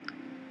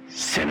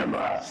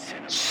Cinema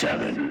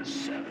 7.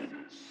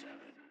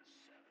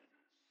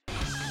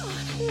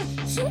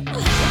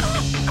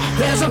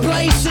 There's a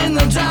place in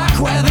the dark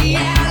where the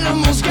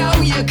animals go.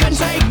 You can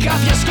take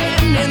off your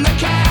skin in the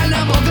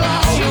cannibal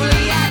glow.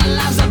 Juliet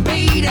loves a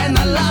beat and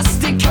the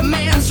lust it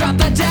commands. Drop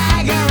the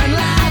dagger and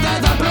lather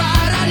the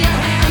blood on your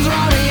hands.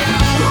 Romeo,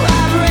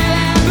 I've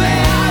really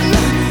been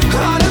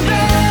on a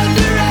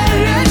bender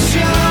and it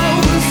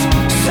shows.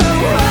 So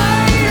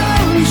why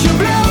don't you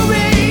blow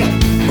me?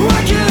 Or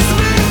kiss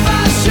me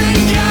fashion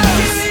goes.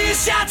 Give me a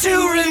shot to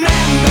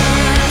remember.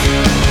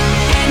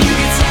 And you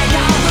can take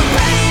all the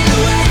pain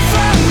away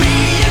from me.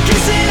 A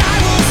kiss and I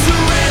will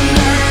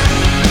surrender.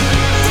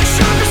 The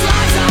sharpest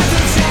lies are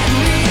the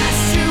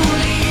deadliest to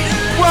lead.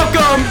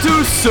 Welcome to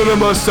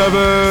Cinema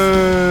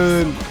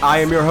 7! I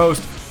am your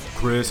host,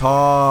 Chris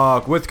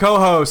Hawk, with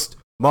co-host,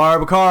 Mara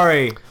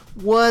Bakari,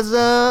 What's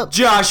up?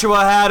 Joshua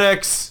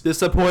Haddix,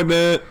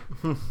 Disappointment.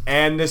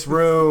 and this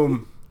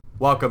room.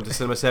 Welcome to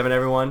Cinema 7,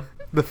 everyone.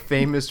 The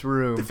famous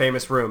room. The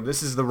famous room.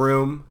 This is the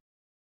room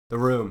that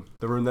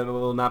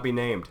will not be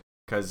named,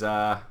 because,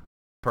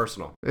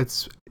 personal.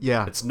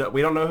 Yeah.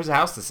 We don't know whose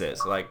house this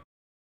is. Like,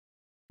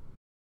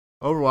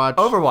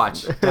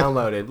 Overwatch.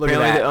 downloaded. Look at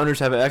Apparently that. the owners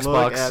have an Look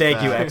Xbox. at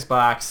Thank you, that.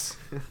 Xbox.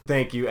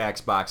 Thank you,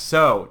 Xbox.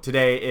 So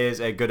today is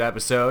a good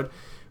episode.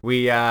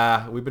 We've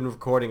been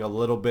recording a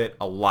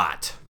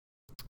lot.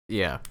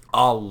 Yeah.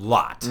 A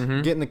lot.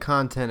 Mhm. Getting the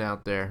content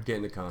out there.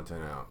 Getting the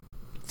content out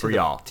for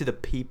y'all. To the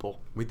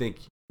people. We think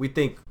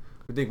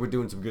we're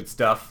doing some good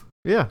stuff.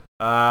 Yeah.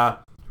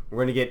 We're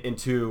gonna get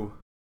into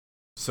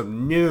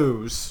some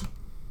news.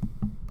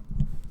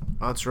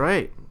 That's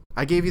right.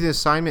 I gave you the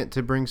assignment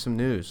to bring some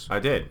news. I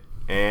did.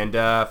 And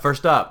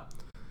first up,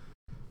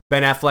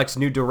 Ben Affleck's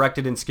new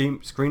directed and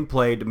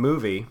screenplayed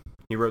movie.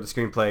 He wrote the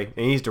screenplay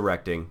and he's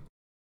directing.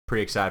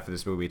 Pretty excited for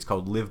this movie. It's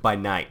called Live by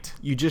Night.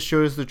 You just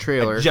showed us the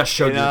trailer. I just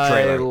showed you the I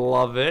trailer.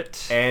 love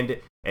it. And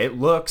it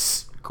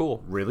looks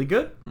Cool. really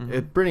good.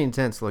 It's pretty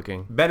intense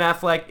looking. Ben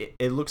Affleck,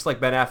 it looks like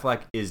Ben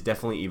Affleck is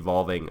definitely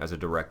evolving as a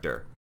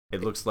director.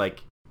 It looks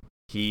like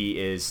he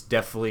is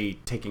definitely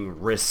taking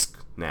risks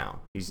now.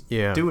 He's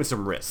Yeah. doing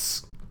some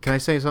risks. Can I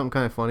say something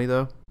kind of funny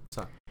though?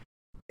 So-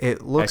 It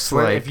I looks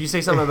swear, like if you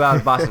say something about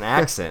a Boston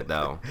accent,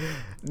 though,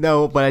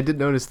 No, but I did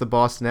notice the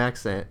Boston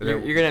accent.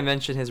 You're gonna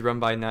mention his Run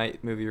by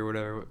Night movie or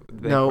whatever.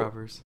 The No.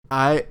 Robbers.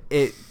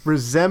 It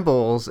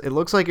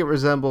looks like it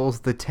resembles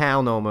The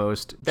Town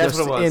almost. That's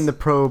just what it was. in the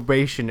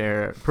Prohibition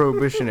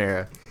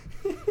era.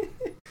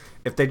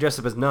 if they dress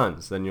up as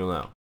nuns, then you'll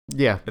know.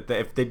 Yeah.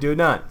 If they do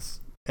nuns,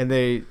 And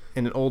they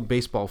in an old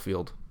baseball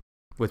field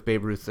with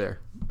Babe Ruth there.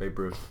 Baby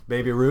Ruth,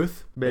 Baby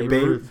Ruth.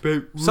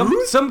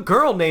 some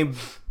girl named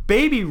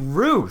Baby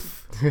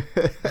Ruth.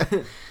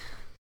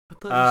 I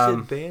thought you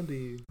said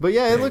Bambi. But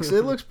yeah, it looks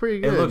pretty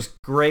good. It looks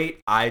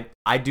great. I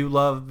do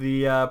love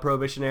the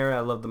Prohibition era.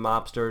 I love the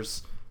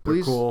mobsters. They're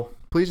Please- cool.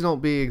 Please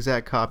don't be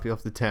exact copy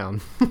of The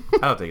Town. I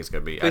don't think it's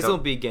gonna be. Please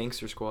don't be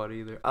Gangster Squad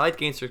either. I liked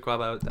Gangster Squad,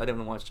 but I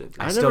didn't watch it.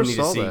 I I still never need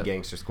to saw see that.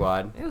 Gangster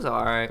Squad. It was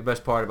alright. The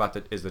best part about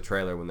is the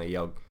trailer when they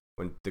yell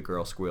when the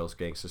girl squeals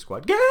Gangster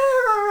Squad.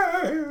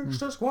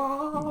 Gangster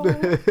Squad.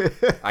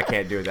 I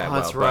can't do that. Oh,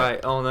 that's well, right.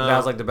 Oh no. That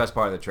was like the best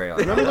part of the trailer.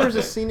 Remember I there was a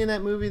loved it. scene in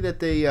that movie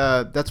that they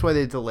that's why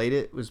they delayed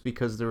it, was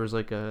because there was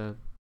like a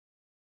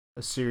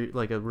series,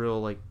 like a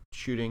real like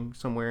shooting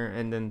somewhere,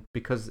 and then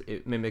because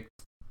it mimicked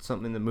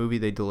something in the movie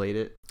they delayed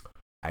it.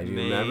 I do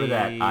remember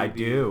that. I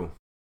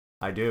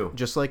do.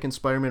 Just like in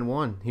Spider-Man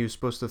 1, he was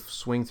supposed to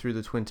swing through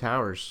the Twin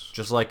Towers.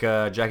 Just like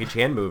a Jackie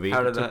Chan movie.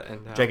 How did that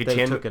end? Jackie They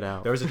Chan took it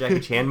out. There was a Jackie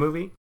Chan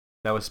movie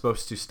that was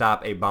supposed to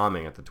stop a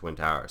bombing at the Twin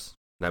Towers.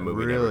 That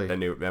movie Really?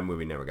 that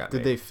movie never got Did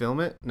made. they film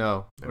it?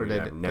 No. Never,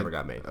 never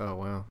got made. Oh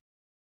wow.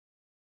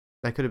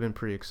 That could have been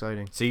pretty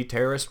exciting. See,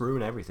 terrorists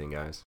ruin everything,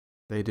 guys.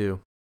 They do.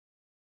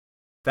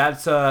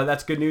 That's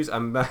good news.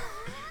 I'm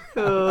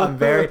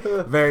very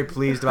very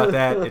pleased about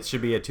that. It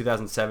should be a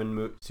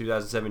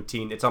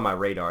 2017. It's on my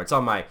radar. It's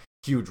on my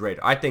huge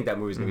radar. I think that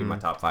movie's gonna be in my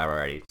top 5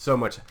 already. So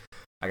much.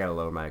 I gotta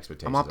lower my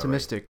expectations. I'm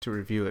optimistic to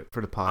review it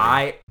for the pod.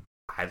 I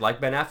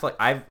like Ben Affleck.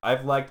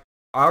 I've liked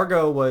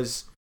Argo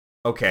was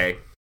okay,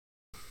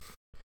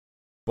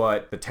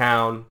 but The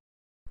Town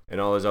and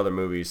all those other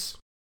movies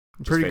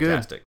just Pretty good.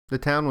 fantastic. The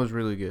Town was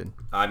really good.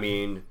 I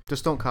mean,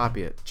 Just don't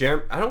copy it.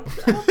 I don't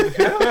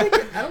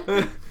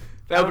think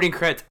The opening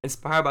credits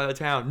inspired by The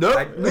Town.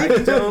 I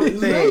don't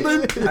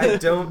think I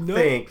don't Nope.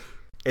 think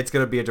it's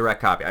gonna be a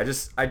direct copy. I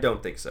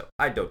don't think so.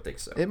 I don't think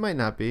so. It might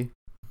not be.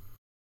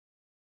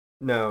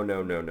 No.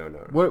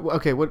 What?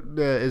 Okay. What?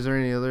 Is there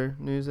any other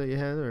news that you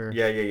had? Or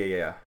Yeah.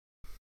 yeah.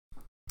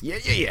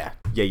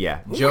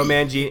 Joe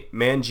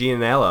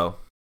Manganiello.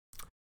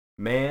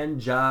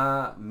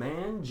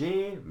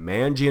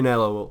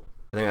 Manganiello.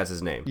 I think that's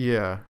his name.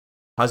 Yeah.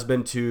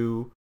 Husband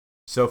to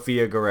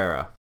Sofia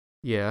Guerrera.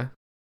 Yeah.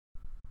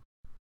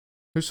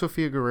 Who's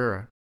Sofia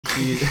Guerrera?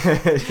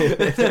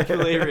 That's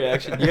definitely a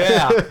reaction.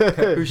 Yeah.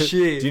 Who's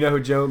she? Do you know who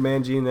Joe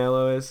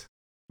Manganiello is?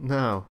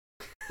 No.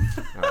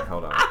 All right,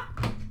 hold on.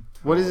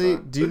 What is he?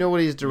 Do you know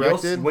what he's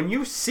directed? When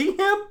you see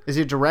him, Is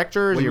he a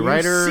director? Is when he a you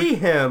writer? see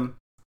him,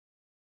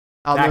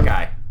 I'll that never-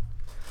 guy,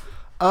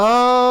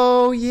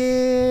 Oh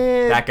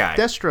yeah. That guy.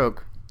 Deathstroke.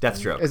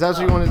 Deathstroke. Is that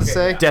what you wanted to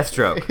say?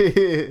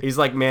 Deathstroke. He's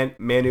like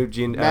Manu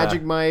Jean.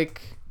 Magic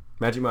Mike.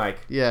 Magic Mike.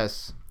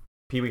 Yes.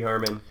 Pee Wee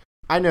Herman.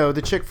 I know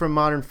the chick from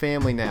Modern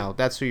Family. Now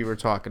that's who you were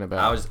talking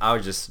about. I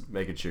was just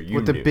making sure you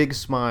with knew. the big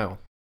smile.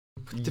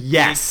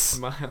 Yes.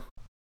 Smile.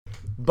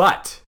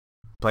 But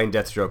playing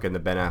Deathstroke in the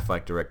Ben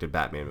Affleck directed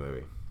Batman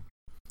movie.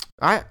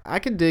 I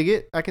can dig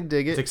it. I can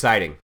dig It's it.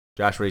 exciting.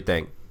 Josh, what do you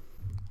think?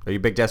 Are you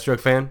a big Deathstroke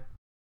fan?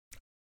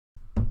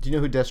 Do you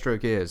know who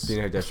Deathstroke is? Do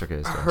you know who Deathstroke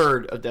is? I Josh?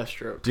 heard of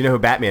Deathstroke. Do you know who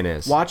Batman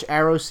is? Watch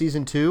Arrow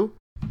season 2.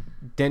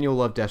 Then you'll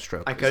love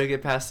Deathstroke. I couldn't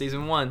get past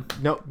season 1.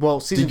 No, well,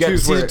 Do season you get 2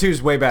 is season where, 2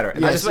 is way better.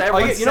 Yeah, that's what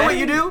everyone's you know what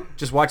you saying. do?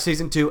 Just watch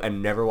season 2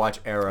 and never watch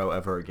Arrow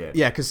ever again.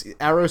 Yeah, because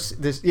Arrow's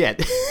this. Yeah,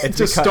 It's just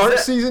because- start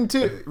season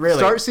 2. Really?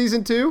 Start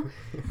season 2.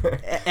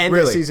 End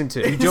Really? season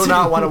 2. You do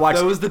not want to watch.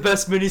 That was the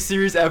best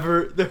miniseries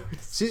ever.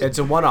 It's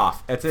a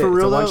one-off. That's it. For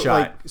real it's a one though, shot.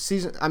 like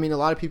season. I mean, a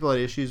lot of people had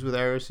issues with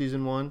Arrow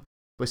season 1,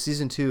 but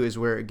season 2 is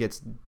where it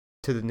gets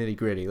to the nitty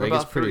gritty. What Like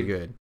it's about pretty 3?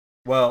 good.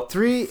 Well,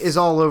 3 is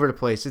all over the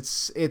place.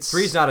 It's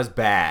 3's not as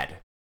bad,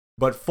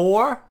 but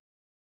 4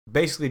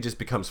 basically just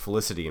becomes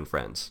Felicity and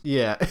Friends.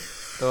 Yeah,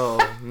 Oh,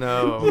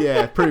 no.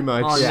 yeah, pretty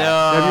much. Oh, yeah.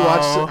 no. Have you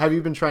watched? Have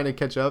you been trying to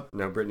catch up?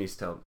 No, Brittany has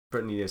told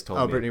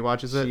Oh, me. Brittany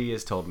watches it. She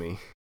has told me.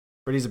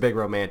 Brittany's a big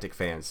romantic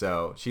fan,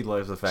 so she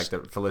loves the fact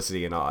that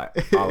Felicity and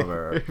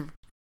Oliver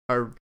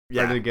are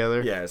yeah,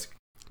 together. Yes.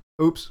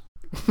 Oops.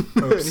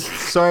 Oops.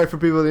 Sorry for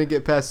people that didn't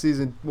get past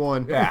season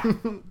 1. Yeah.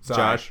 Sorry.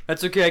 Josh.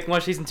 That's okay. I can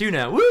watch season 2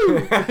 now.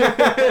 Woo!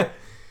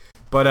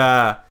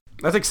 But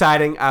that's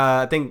exciting.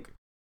 I think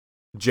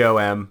Joe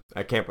M.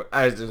 I'm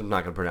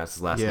not gonna pronounce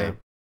his last Yeah. name.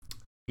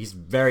 He's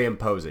very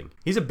imposing.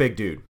 He's a big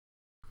dude.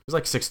 He's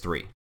like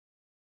 6'3",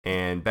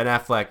 and Ben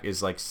Affleck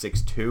is like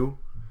 6'2",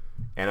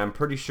 and I'm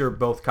pretty sure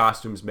both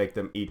costumes make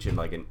them each in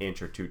like an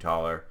inch or two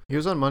taller. He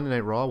was on Monday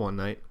Night Raw one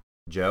night.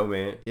 Joe,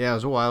 man, Yeah, it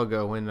was a while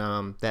ago when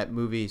that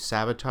movie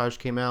Sabotage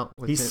came out.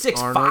 With he's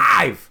Arnold.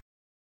 6'5".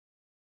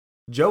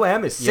 Joe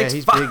M is 6'5". Yeah,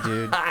 he's big,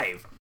 dude.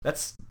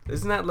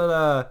 Isn't that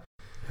little?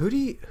 Who'd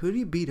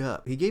he beat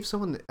up? He gave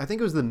someone. I think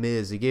it was the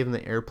Miz. He gave him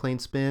the airplane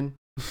spin.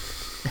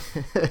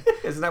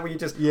 Isn't that where you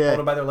just Yeah. hold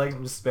them by their legs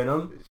and just spin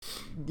them?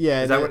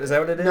 Yeah. Is that what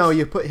it is? No,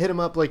 you hit him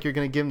up like you're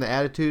gonna give him the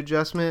attitude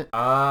adjustment.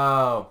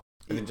 Oh,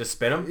 and then just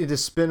spin them. You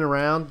just spin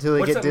around till they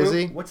What's get that move-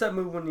 dizzy. What's that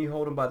move when you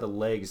hold them by the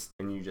legs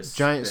and you just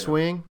Giant spin 'em?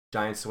 swing.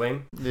 Giant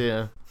swing.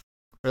 Yeah.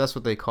 Or that's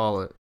what they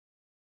call it.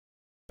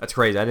 That's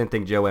crazy. I didn't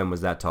think Joe M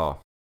was that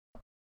tall.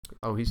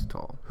 Oh, he's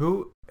tall.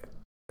 Who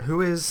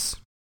is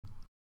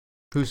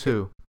Who's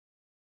who?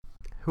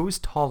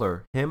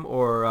 taller, him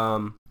or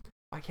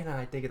Why can't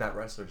I think of that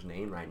wrestler's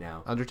name right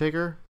now?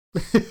 Undertaker?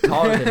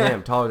 Taller than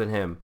him. Taller than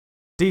him.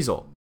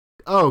 Diesel.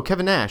 Oh,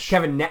 Kevin Nash.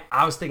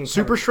 I was thinking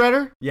Super Kevin,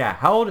 Shredder? Yeah.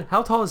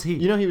 How tall is he?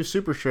 You know he was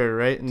Super Shredder,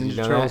 right? In Did you Ninja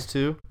know Turtles that?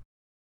 2.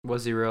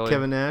 Was he really?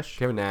 Kevin Nash.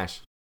 Kevin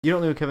Nash. You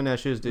don't know who Kevin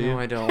Nash is, do you? No,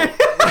 I don't.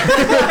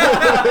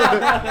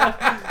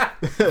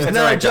 That's Not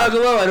right, a Josh.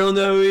 Juggalo. I don't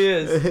know who he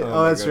is. Oh oh,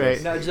 my that's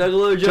goodness. right. Not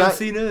Juggalo. Jo- John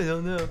Cena. I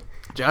don't know.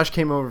 Josh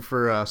came over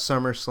for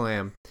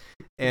SummerSlam,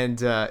 and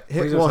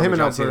Please don't him tell me and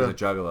John Cena's Alberto. a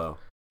juggalo.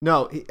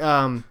 No,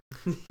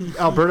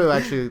 Alberto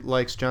actually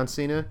likes John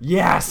Cena,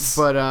 Yes.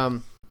 but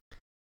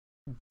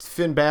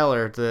Finn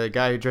Balor, the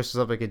guy who dresses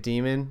up like a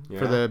demon for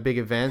Yeah. the big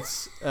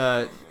events,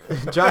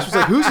 Josh was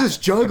like, "Who's this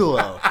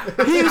Juggalo?"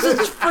 He was a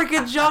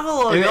freaking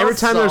Juggalo. And Y'all every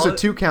time there was saw a it.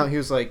 2 count, he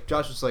was like,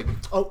 Josh was like,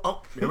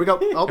 "Oh, here we go,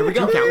 oh, Here we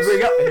go. 2 counts, Here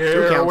we go. Two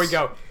Here counts. we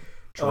go.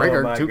 Trigger,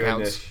 Oh my 2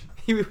 goodness. counts."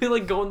 He would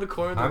like go in the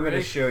corner. Of the I'm gonna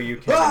ring. show you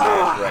Kevin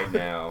Nash right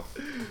now.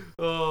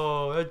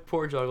 Oh, that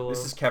poor Juggalo.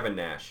 This is Kevin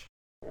Nash.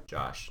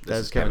 Josh. This That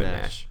is is Kevin Kevin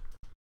Nash. Nash.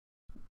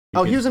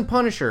 Oh, he was in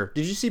Punisher.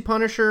 Did you see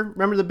Punisher?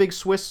 Remember the big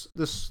Swiss?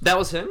 That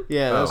was him.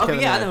 Yeah, that Oh. was Okay,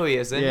 Kevin yeah, I Nash. know who he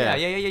is. Then. Yeah.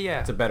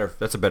 Yeah.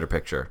 That's a better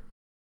picture.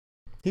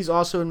 He's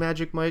also in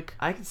Magic Mike.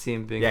 I can see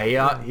him being.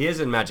 Yeah, he is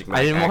in Magic Mike.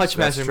 I didn't watch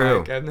That's Magic true.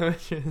 Mike. I have no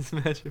idea it's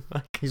Magic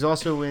Mike. He's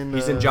also in.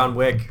 He's in John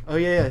Wick. Oh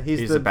yeah. He's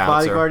He's the the bouncer.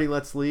 bodyguard. He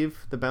lets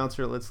leave. The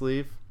bouncer lets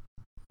leave.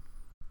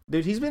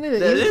 Dude, he's been in it.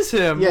 That is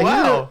him. Yeah,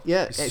 Wow.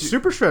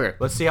 Super Shredder.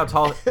 Let's see how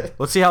tall.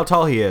 Let's see how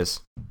tall he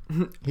is.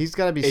 He's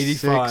got to be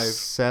 85.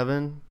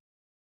 6'7".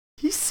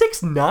 He's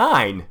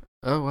 6'9".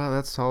 Oh wow,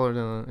 that's taller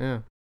than yeah.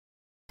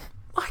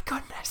 My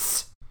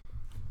goodness.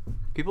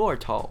 People are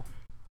tall.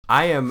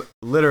 I am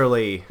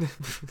literally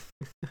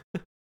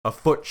a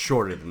foot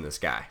shorter than this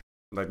guy.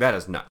 Like that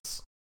is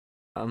nuts.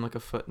 I'm like a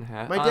foot and a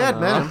half. My I dad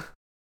don't met know. him.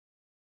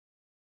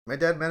 My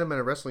dad met him at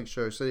a wrestling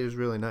show. Said he was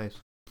really nice.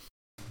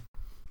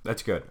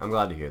 That's good. I'm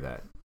glad to hear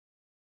that.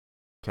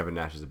 Kevin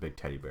Nash is a big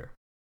teddy bear.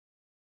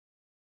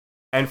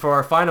 And for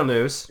our final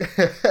news,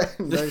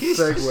 Nice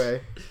segue.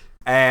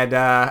 and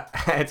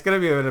it's gonna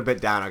be a little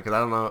bit downer because I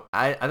don't know.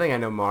 I think I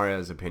know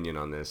Mario's opinion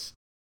on this,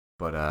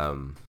 but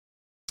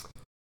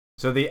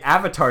so the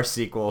Avatar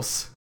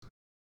sequels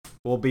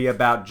will be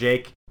about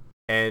Jake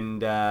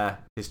and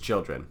his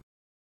children.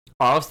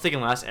 Oh, I was thinking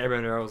Last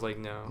Airbender. I was like,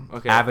 no.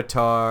 Okay.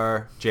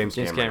 Avatar, James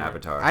Cameron,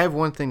 Avatar. I have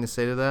one thing to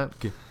say to that.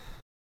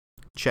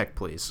 Check,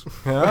 please.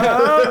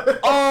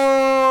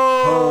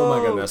 Oh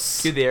my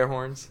goodness. Cue the air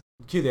horns.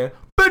 Cue there.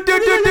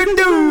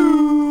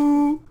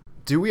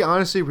 Do we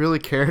honestly really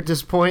care at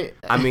this point?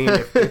 I mean,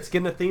 it's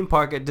getting a theme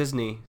park at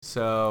Disney,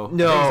 so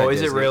No, I think it's at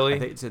is it Disney. really? I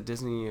think it's at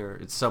Disney or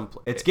it's some.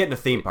 It's getting a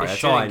theme park. It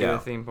That's all I shouldn't get know. a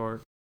theme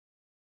park.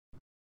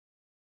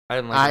 I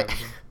didn't like it.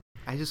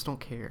 I just don't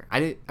care.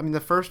 I mean,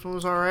 the first one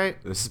was all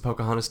right. This is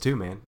Pocahontas 2,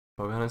 man.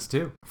 Pocahontas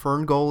 2.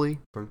 Fern Gully,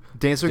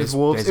 Dancing with Dancing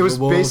Wolves. It was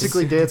with Wolves.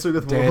 basically Dancing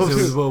with Wolves.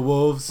 Dancing with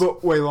Wolves.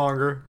 But way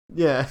longer.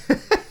 Yeah.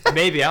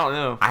 Maybe, I don't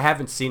know. I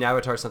haven't seen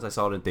Avatar since I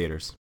saw it in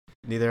theaters.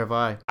 Neither have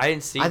I. I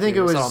didn't see I think it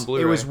I was saw it on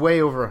Blu-ray. way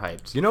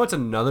overhyped. You know what's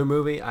another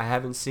movie I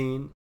haven't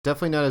seen?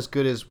 Definitely not as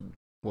good as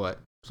what?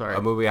 Sorry.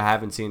 A movie I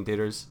haven't seen in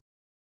theaters?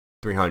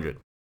 300.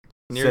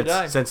 Near to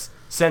die. Since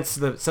I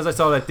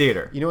saw that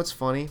theater. You know what's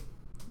funny?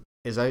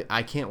 Is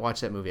I can't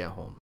watch that movie at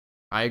home.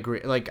 I agree.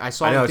 Like I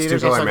saw I it know in it's too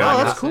theaters. I was gory, like,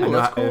 man. oh, that's cool.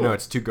 That's cool. I know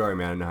it's too gory,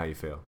 man. I know how you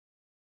feel.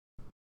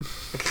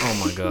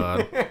 Oh my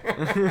god.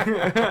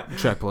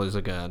 Check please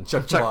again.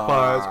 Check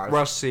bars,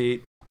 rush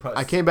seat.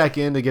 I came back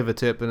in to give a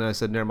tip and I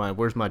said, never mind,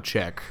 where's my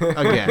check?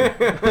 Again.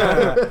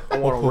 I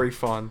want a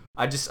refund.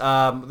 I just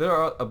there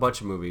are a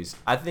bunch of movies.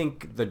 I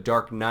think The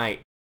Dark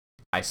Knight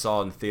I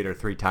saw in the theater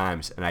 3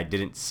 times and I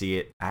didn't see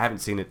it. I haven't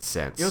seen it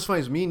since. You know what's funny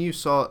is me and you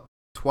saw it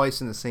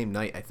twice in the same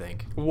night, I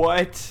think.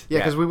 What? Yeah,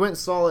 because we went and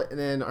saw it, and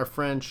then our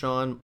friend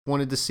Sean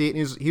wanted to see it,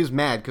 and he was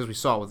mad because we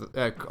saw it with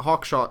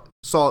Hawkshaw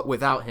saw it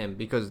without him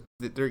because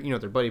they're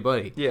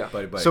buddy. Yeah.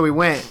 Buddy. So we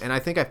went, and I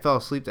think I fell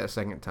asleep that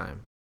second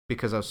time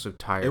because I was so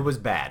tired. It was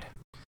bad.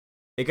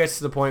 It gets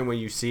to the point when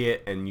you see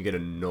it and you get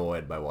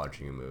annoyed by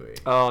watching a movie.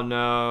 Oh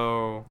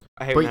no.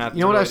 I hate when that But happens.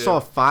 you know what I really saw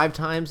do. 5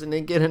 times and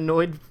then get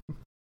annoyed?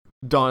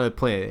 Dawn of the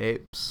Planet of the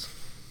Apes.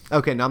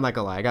 Okay, no, I'm not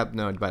gonna lie. I got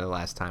annoyed by the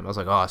last time. I was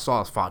like, oh, I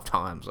saw it 5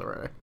 times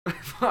already.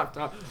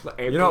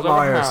 You know what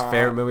Mario's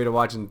favorite movie to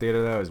watch in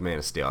theater though is Man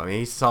of Steel. I mean,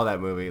 he saw that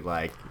movie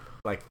like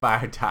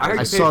 5 times.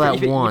 I saw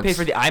that once. You paid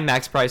for the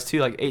IMAX price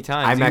too, like 8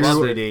 times. IMAX You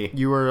loved it. 3D.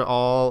 You were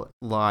all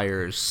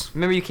liars.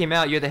 Remember you came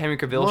out, you had the Henry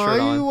Cavill Why shirt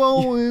are on. you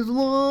always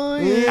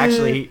lying?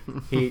 Actually,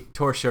 he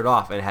tore his shirt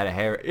off and had a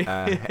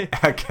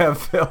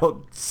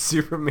Cavill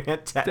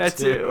Superman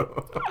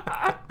tattoo.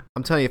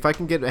 I'm telling you, if I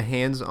can get a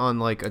hands on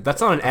like a That's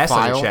not an S on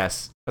file, your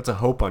chest. That's a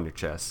hope on your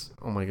chest.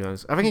 Oh my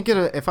goodness!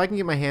 If I can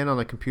get my hand on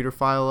a computer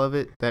file of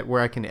it that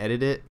where I can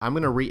edit it, I'm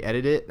gonna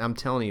re-edit it. I'm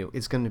telling you,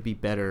 it's gonna be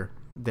better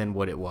than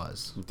what it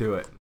was. Do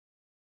it.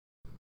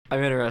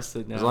 I'm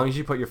interested now. As long as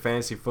you put your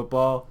fantasy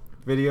football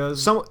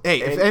videos.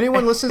 If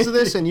anyone listens to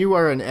this and you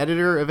are an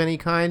editor of any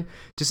kind,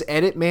 just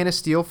edit Man of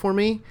Steel for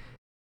me.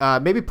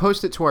 Maybe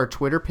post it to our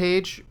Twitter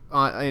page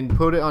and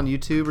put it on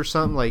YouTube or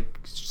something. Like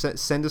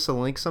send us a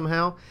link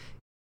somehow.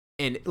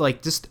 And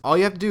like just all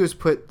you have to do is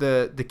put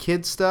the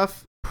kid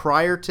stuff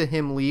prior to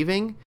him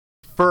leaving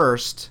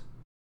first,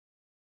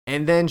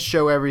 and then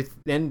show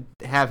then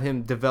have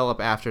him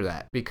develop after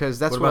that, because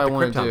that's what I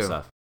want to do.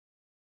 Stuff?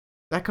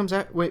 That comes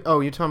out. Wait,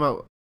 oh, you're talking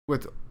about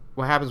with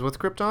what happens with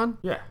Krypton?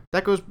 Yeah.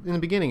 That goes in the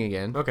beginning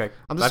again. Okay.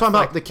 I'm just talking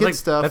about the kid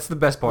stuff. That's the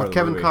best part with of the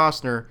Kevin movie.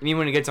 Costner. You mean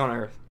when it gets on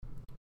Earth?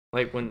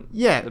 Like when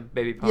Yeah. the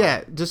baby pops?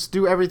 Yeah, just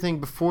do everything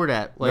before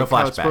that, like No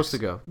how it's flashbacks. supposed to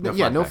go. No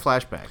Yeah, no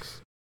flashbacks. flashbacks.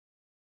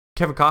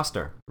 Kevin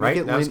Costner, right?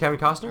 get That was Lin- Kevin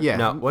Costner? Yeah.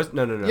 No,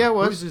 no. Yeah, it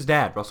was. Who's his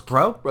dad? Russell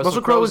Crowe? Russell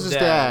Crowe was his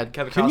dad.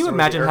 Kevin Can Costner you was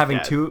imagine the Earth having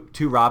dad.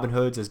 two Robin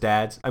Hoods as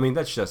dads? I mean,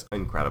 that's just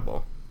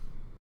incredible.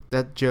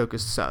 That joke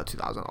is so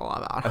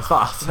 2011. But for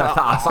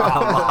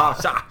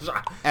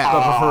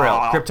real,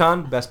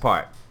 Krypton, best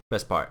part.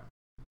 Best part.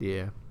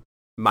 Yeah.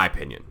 My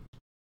opinion.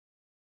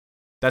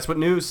 That's what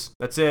news.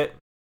 That's it.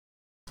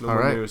 No All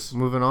more right, news.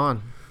 moving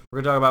on.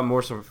 We're gonna talk about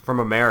more from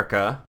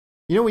America.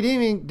 You know, we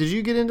didn't even. Did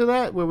you get into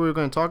that? What we were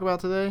going to talk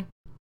about today?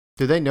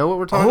 Did they know what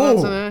we're talking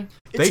about today?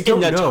 They It's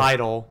don't in the know.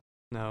 title.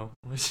 No.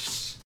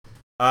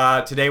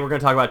 Today we're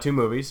gonna talk about 2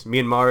 movies. Me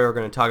and Mario are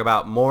gonna talk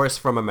about Morris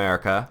from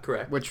America,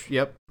 Correct. Which,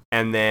 yep.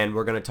 and then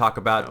we're gonna talk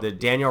about the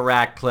Daniel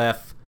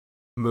Radcliffe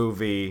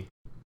movie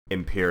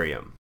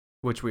Imperium,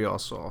 Which we all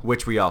saw.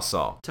 which we all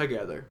saw.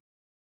 Together.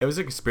 It was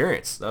an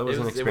experience. That was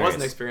an It experience. was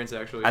an experience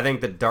actually. I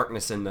think the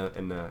darkness in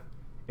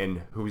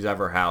whose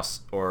ever house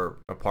or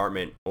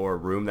apartment or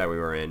room that we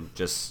were in,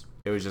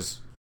 it was just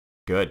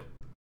good.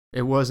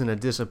 It wasn't a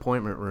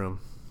disappointment room.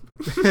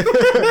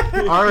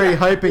 Already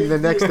hyping the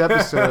next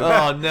episode.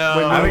 Oh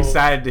no. I'm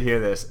excited to hear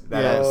that Yeah,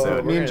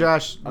 episode. me and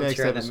Josh I'm next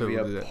tearing that episode movie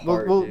will do that.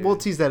 apart, We'll dude.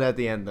 tease that at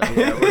the end though.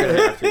 Yeah, we're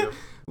gonna have to.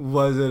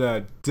 Was it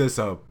a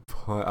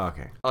disappointment?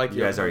 Okay, I like you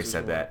the guys already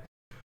episodes said as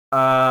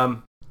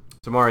that.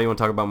 Tomorrow you want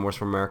to talk about Morris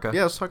from America?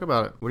 Yeah, let's talk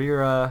about it. What are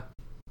your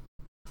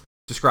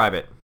describe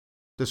it?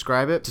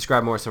 Describe it.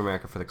 Describe Morris from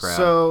America for the crowd.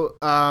 So,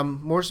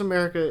 Morris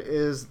America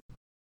is,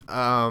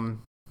 I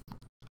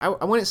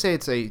wouldn't say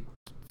it's a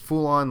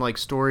full-on like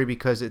story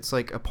because it's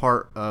like a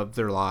part of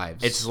their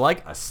lives. it's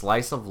like a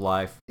slice of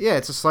life. yeah,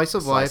 it's a slice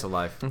of life. Slice of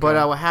life.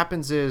 But what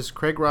happens is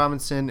Craig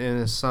Robinson and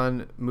his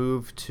son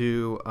move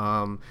to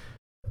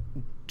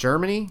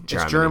Germany.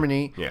 It's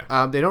Germany.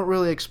 Yeah. They don't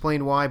really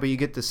explain why, but you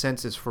get the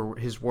sense it's for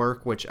his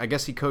work, which I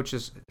guess he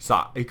coaches.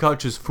 He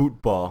coaches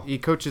football. He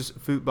coaches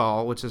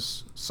football, which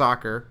is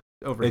soccer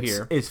over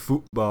here. It's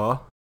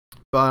football.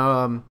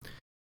 But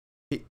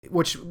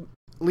which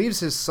leaves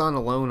his son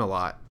alone a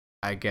lot,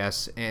 I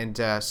guess. And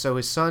so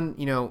his son,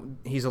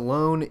 he's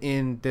alone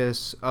in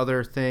this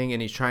other thing,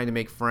 and he's trying to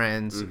make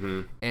friends.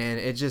 Mm-hmm. And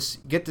it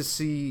just get to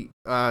see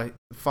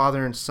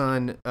father and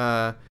son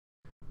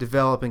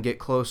develop and get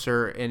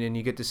closer, and then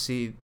you get to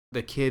see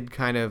the kid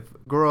kind of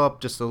grow up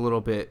just a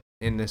little bit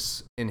in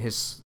this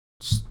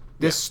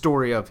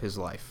story of his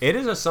life. It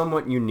is a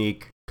somewhat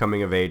unique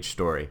coming of age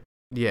story.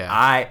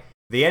 Yeah.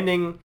 The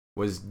ending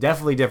was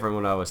definitely different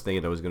than what I was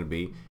thinking it was going to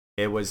be.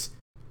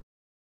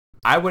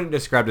 I wouldn't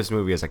describe this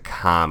movie as a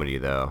comedy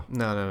though.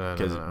 No.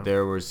 Because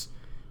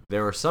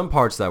there were some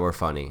parts that were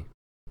funny,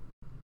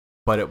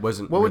 but it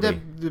wasn't. What really,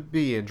 would that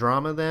be? A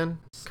drama then,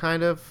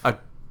 kind of.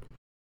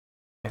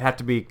 It had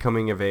to be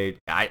coming of age.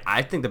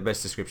 I think the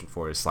best description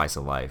for it is slice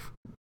of life.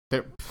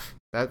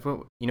 That's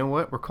what you know.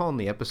 What we're calling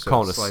the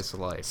episode "Slice of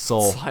Life."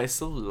 Soul.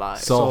 Slice of life.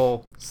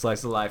 Soul.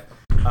 Slice of life.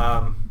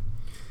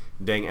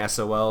 Dang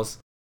SOLs.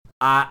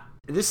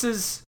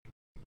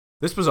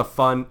 This was a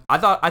fun.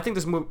 I think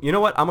this movie. You know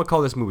what? I'm gonna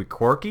call this movie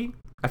quirky.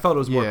 I felt it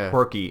was more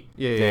quirky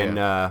than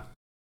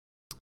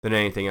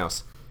anything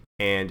else,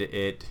 and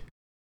it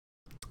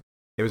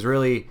was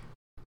really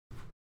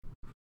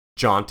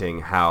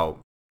jaunting how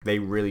they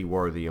really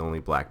were the only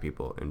black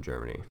people in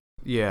Germany.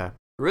 Yeah.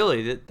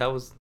 Really? That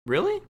was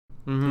really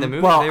Mm-hmm. in the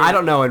movie? Well, I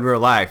don't know in real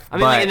life. I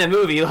mean, like in the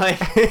movie, like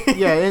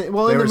yeah. In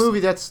the movie,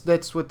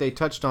 that's what they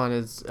touched on.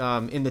 Is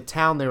in the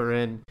town they were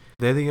in.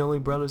 They're the only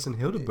brothers in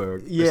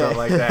Hildeburg. Yeah, or something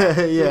like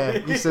that. Yeah,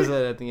 he says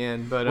that at the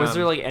end. But was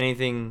there like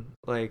anything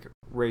like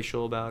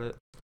racial about it?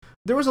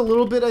 There was a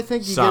little bit. I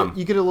think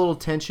you get a little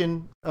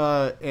tension,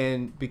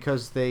 and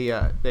because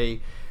they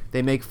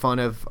make fun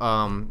of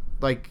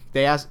like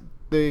they ask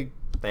him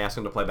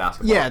to play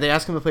basketball. Yeah, they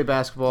ask him to play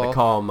basketball. They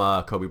call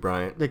him Kobe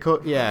Bryant.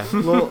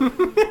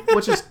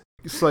 Which is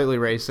slightly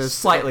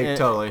racist.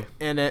 Totally.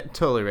 And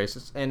totally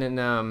racist. And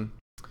then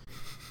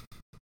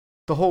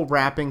the whole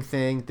rapping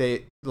thing,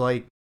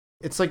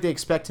 it's like they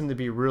expect him to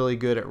be really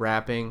good at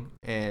rapping,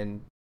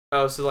 and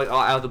so like all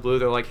out of the blue,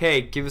 they're like,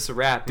 "Hey, give us a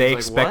rap." They like,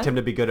 expect what? him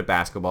to be good at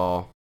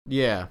basketball.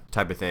 Yeah,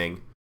 type of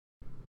thing.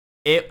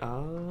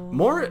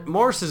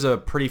 Morris is a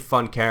pretty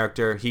fun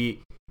character.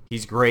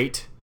 He's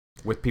great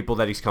with people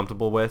that he's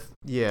comfortable with.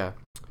 Yeah,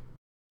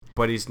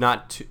 but he's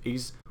not.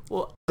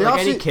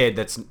 Any kid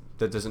that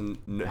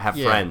doesn't have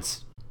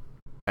friends.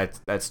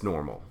 That's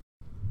normal.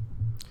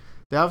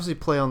 They obviously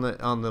play on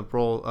the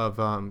role of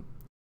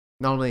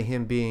not only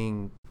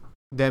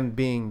them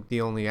being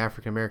the only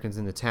African Americans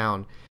in the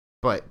town,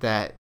 but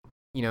that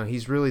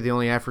he's really the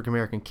only African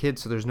American kid,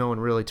 so there's no one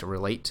really to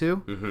relate to.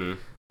 Mm-hmm.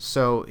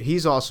 So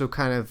he's also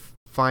kind of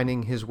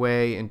finding his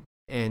way, and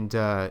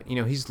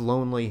he's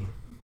lonely.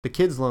 The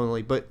kid's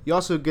lonely, but you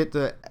also get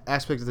the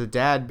aspect of the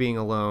dad being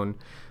alone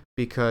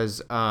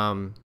because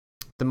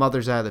the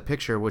mother's out of the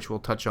picture, which we'll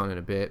touch on in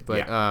a bit.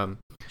 But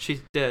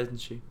she's dead,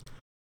 isn't she?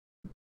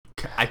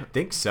 I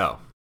think so.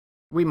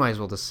 We might as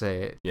well just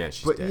say it. Yeah,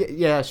 she's dead.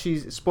 Yeah,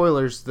 she's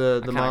spoilers.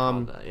 The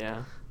mom. That,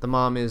 yeah. The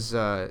mom is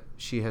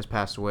she has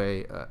passed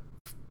away.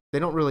 They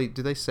don't really.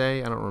 Do they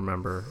say? I don't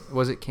remember.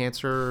 Was it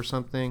cancer or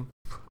something?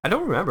 I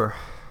don't remember.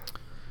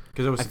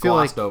 Because it was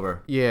glossed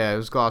over. Yeah, it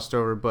was glossed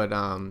over. But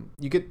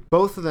you get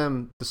both of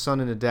them. The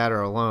son and the dad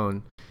are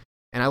alone,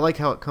 and I like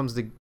how it comes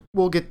to.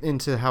 We'll get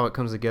into how it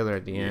comes together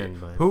at the end.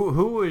 But.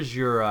 Who is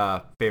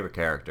your favorite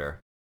character?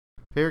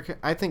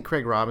 I think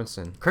Craig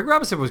Robinson. Craig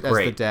Robinson was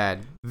great.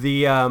 That's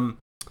the dad.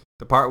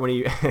 The part when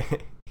he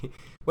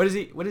what is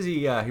he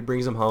he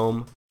brings him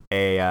home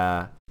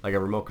a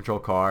remote control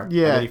car.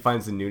 Yeah. And then he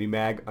finds the nudie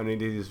mag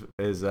underneath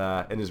his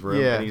in his room.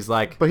 Yeah. And he's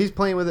like, but he's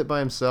playing with it by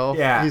himself.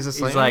 Yeah. He's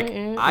just like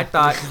I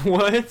thought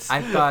what?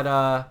 I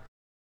thought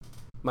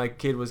my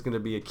kid was gonna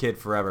be a kid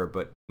forever,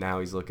 but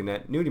now he's looking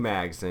at nudie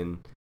mags,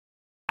 and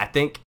I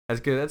think that's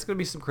gonna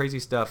be some crazy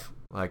stuff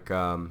like that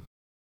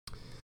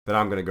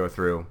I'm gonna go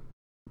through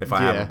if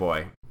I have a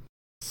boy.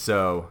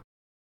 So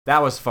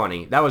that was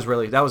funny. That was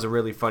a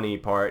really funny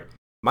part.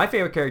 My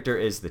favorite character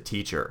is the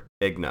teacher,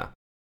 Igna.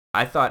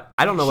 I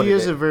don't know what it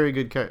is. She is a very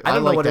good character. I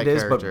don't know what it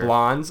is, character. but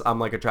blondes, I'm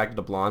like attracted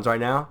to blondes right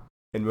now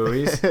in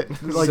movies.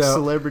 Like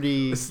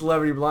celebrity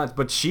blondes.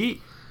 But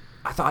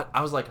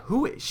I was like,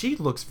 who is she?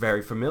 Looks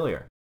very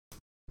familiar.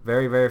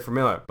 Very, very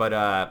familiar. But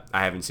I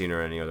haven't seen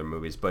her in any other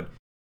movies. But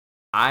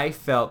I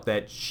felt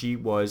that she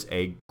was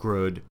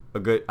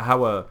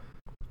how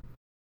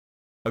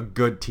a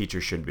good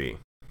teacher should be.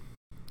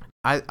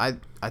 I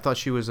thought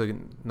she was a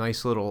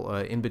nice little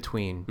in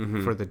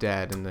between for the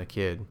dad and the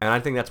kid, and I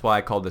think that's why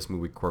I called this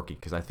movie quirky,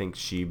 because I think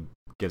she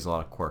gives a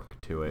lot of quirk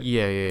to it.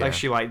 Yeah. Like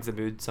she lightens the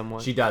mood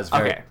somewhat. She does.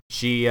 Okay.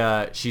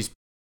 She's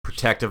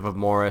protective of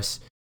Morris.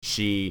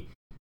 She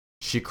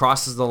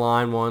crosses the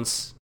line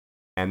once,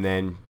 and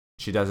then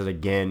she does it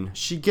again.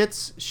 She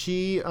doesn't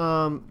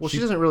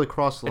really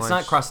cross the line. It's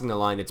not crossing the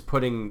line. It's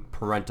putting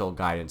parental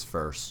guidance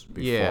first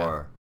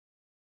before.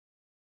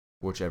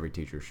 which every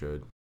teacher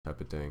should type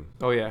of thing.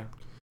 Oh yeah.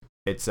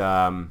 It's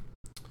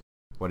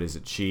what is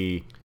it?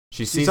 She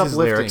sees his uplifting.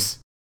 lyrics.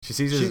 She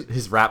sees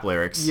his rap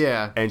lyrics.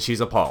 Yeah. And she's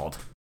appalled.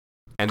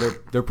 And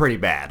they're pretty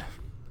bad.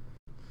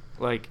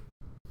 Like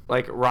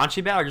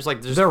raunchy bad or just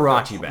like They're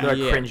raunchy bad. They're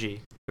Yeah. cringy.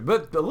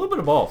 But a little bit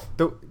of both.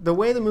 The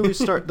way the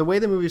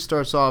movie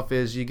starts off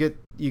is you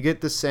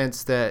get the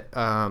sense that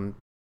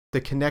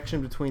the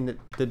connection between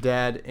the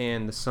dad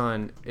and the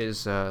son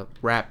is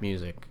rap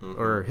music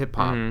or hip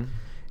hop,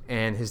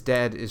 and his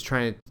dad is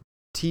trying to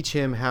teach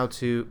him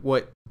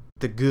what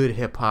the good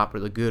hip hop or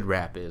the good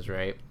rap is,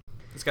 right?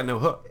 It's got no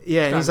hook.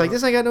 Yeah, and he's like,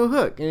 "This ain't got no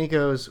hook," and he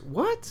goes,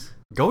 "What?"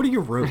 Go to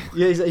your room.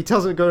 Yeah, he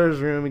tells him to go to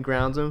his room and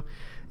grounds him,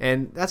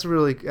 and that's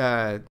really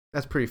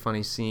that's a pretty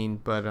funny scene.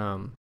 But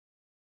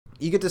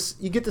you get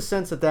the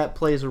sense that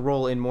plays a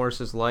role in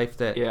Morris's life.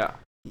 That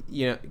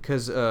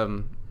because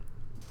of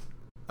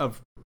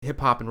hip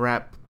hop and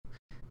rap,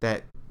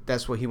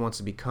 that's what he wants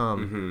to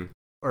become,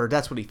 or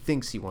that's what he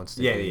thinks he wants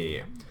to.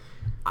 Yeah.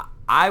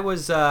 I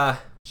was.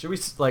 Should we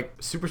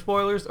super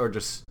spoilers or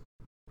just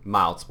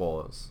mild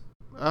spoilers?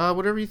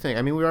 Whatever you think.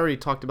 I mean, we already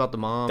talked about the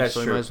mom, That's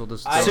so we true. might as well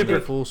just I go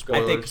think- full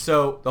spoilers. I think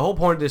so. The whole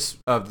point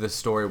of this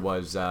story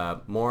was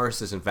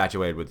Morris is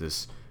infatuated with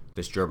this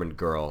German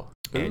girl,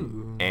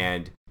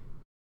 and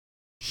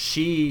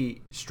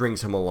she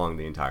strings him along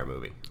the entire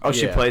movie. Oh,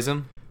 she Yeah. plays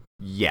him.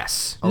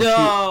 Yes. Oh,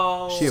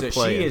 No. she a So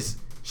player.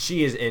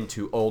 she is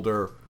into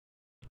older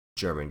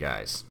German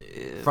guys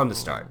from the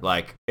start.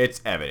 Like it's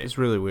evident. It's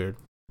really weird.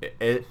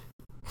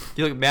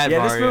 You look mad, Yeah,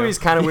 Mario. this movie's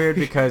kind of weird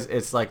because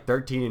it's like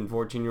 13 and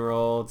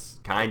 14-year-olds,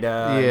 kind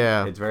of.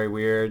 Yeah. It's very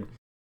weird.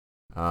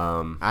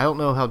 I don't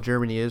know how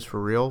Germany is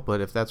for real,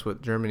 but if that's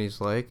what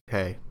Germany's like,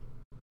 hey,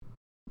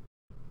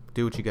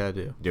 do what you gotta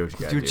do. Do what you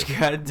gotta Do do. what you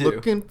gotta do.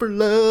 Looking for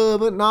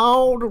love in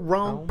all the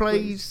wrong Wrong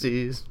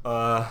places.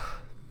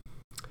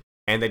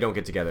 And they don't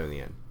get together in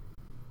the end.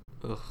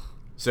 Ugh.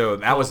 So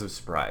that was a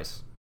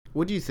surprise.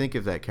 What do you think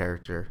of that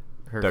character?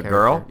 Her The character?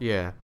 girl?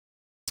 Yeah.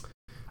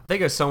 I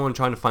think it's someone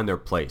trying to find their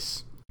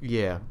place.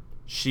 Yeah.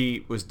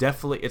 She was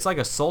definitely, it's like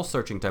a soul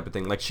searching type of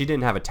thing. Like she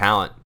didn't have a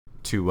talent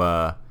to,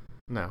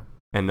 No.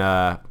 and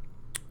her,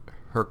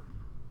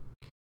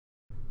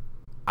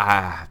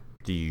 I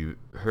did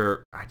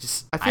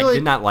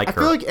not like her.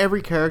 I feel like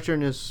every character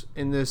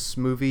in this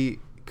movie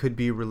could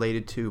be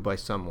related to by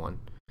someone.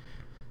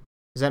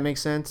 Does that make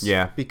sense?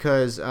 Yeah.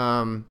 Because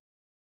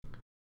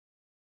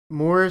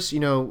Morris,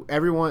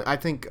 everyone, I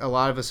think a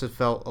lot of us have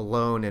felt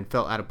alone and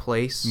felt out of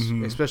place,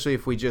 especially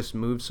if we just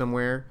moved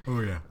somewhere. Oh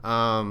yeah.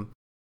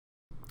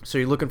 So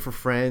you're looking for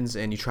friends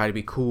and you try to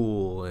be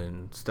cool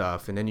and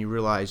stuff, and then you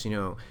realize, you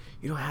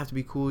don't have to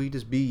be cool. You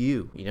just be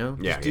you.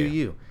 Just do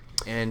you.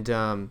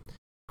 And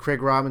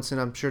Craig Robinson,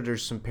 I'm sure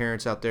there's some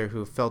parents out there who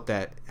have felt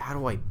that. How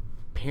do I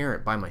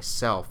parent by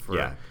myself?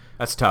 Yeah,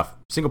 that's tough.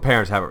 Single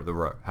parents have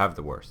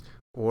the worst.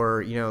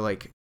 Or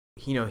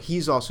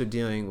he's also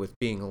dealing with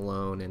being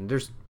alone, and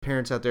there's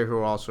parents out there who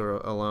are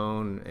also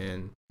alone,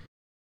 and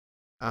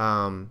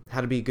how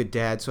to be a good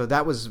dad. So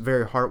that was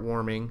very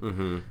heartwarming.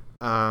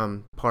 Mm-hmm.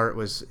 Part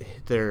was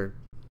their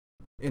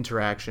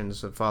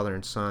interactions of father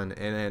and son,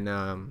 and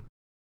then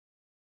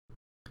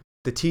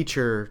the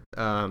teacher,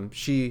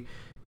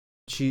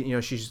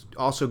 she's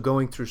also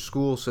going through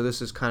school, so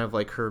this is kind of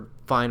like her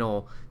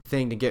final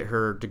thing to get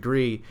her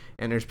degree,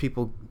 and there's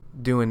people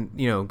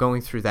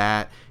going through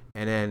that,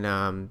 and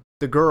then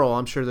the girl,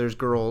 I'm sure there's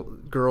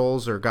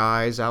girls or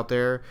guys out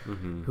there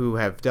who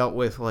have dealt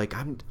with, like,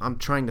 I'm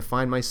trying to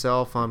find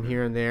myself, I'm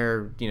here and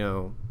there,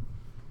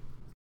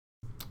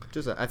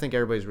 just I think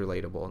everybody's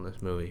relatable in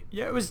this movie.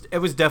 Yeah, it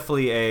was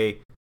definitely a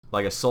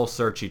soul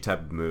searchy type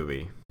of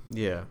movie,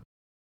 Yeah.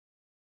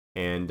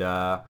 and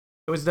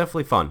it was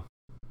definitely fun.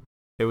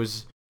 It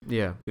was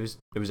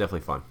definitely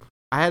fun.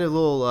 I had a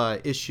little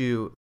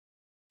issue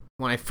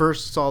when I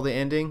first saw the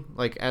ending,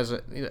 like as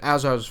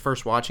I was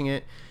first watching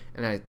it,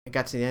 and I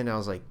got to the end, and I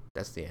was like,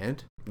 "That's the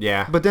end."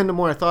 Yeah, But then the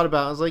more I thought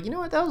about it, I was like, "You know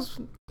what? That was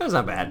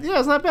not bad.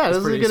 it's not bad. It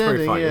was a good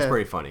ending." Funny. Yeah. It's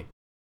pretty funny.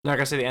 Not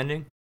gonna say the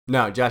ending.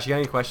 No, Josh, you got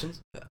any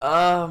questions?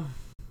 Um,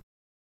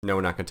 No,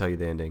 we're not gonna tell you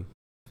the ending.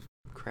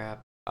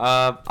 crap.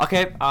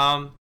 Okay.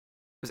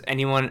 Was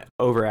anyone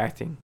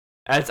overacting?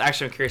 That's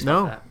actually, I'm curious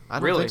No, about that. I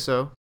don't Really? think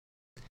so.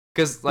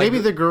 Because Maybe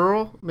the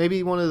girl,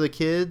 maybe one of the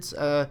kids,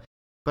 but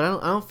I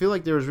don't feel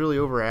like there was really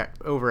overacting.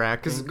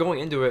 Because going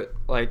into it,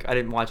 like, I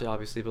didn't watch it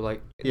obviously, but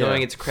like Yeah.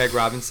 knowing it's Craig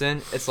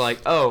Robinson, it's like,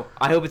 oh,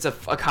 I hope it's a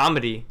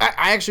comedy.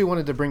 I actually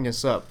wanted to bring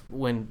this up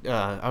when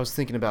I was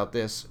thinking about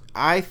this.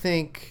 I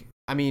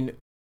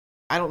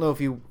don't know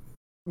if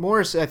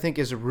Morris, I think,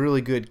 is a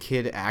really good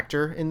kid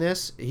actor in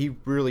this. He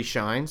really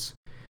shines.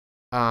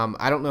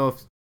 I don't know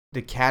if the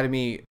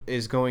Academy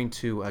is going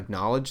to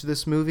acknowledge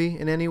this movie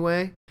in any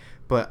way,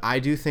 but I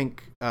do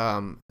think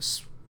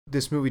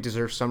this movie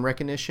deserves some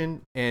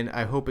recognition, and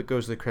I hope it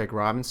goes to Craig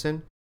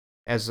Robinson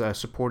as a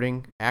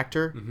supporting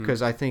actor,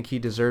 because I think he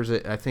deserves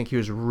it. I think he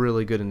was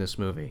really good in this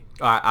movie.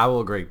 I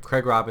will agree.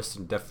 Craig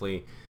Robinson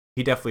definitely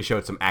he definitely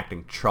showed some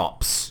acting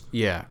chops.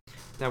 Yeah.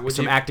 Now, would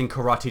Some you acting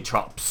karate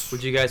chops.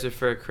 would you guys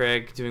prefer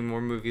Craig doing more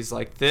movies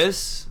like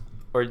this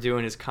or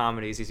doing his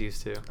comedies he's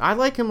used to? I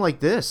like him like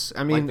this.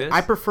 I mean, Like this?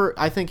 I prefer.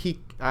 I think he.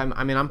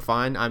 I'm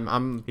fine.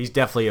 I'm. He's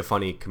definitely a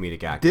funny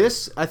comedic actor.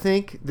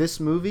 This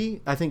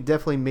movie, I think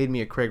definitely made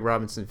me a Craig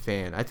Robinson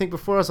fan. I think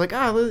before I was like,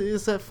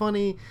 is that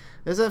funny?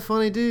 Is that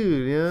funny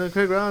dude? You know,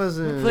 Craig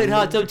Robinson. Played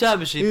Hot Tub Time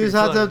Machine. He was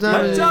pretty Hot Tub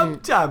funny.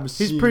 Time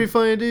Machine. He's pretty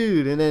funny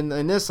dude. And then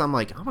in this, I'm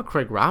like, I'm a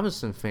Craig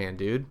Robinson fan,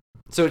 dude.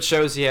 So it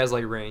shows he has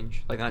like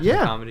range, like not Yeah.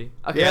 just comedy.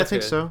 Okay, Yeah, I that's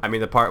think good. so. I mean,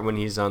 the part when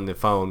he's on the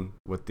phone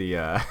with the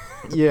Yeah.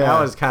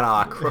 that was kind of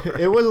awkward.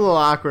 It was a little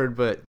awkward,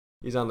 but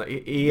He's on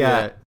the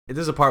Yeah.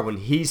 There's a part when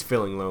he's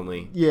feeling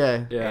lonely,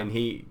 yeah. Yeah. and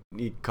he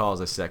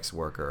calls a sex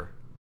worker.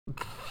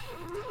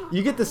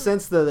 You get the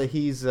sense though that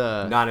he's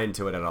Not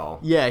into it at all.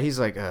 yeah, he's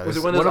like Was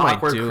it one of what those am I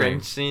awkward doing?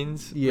 cringe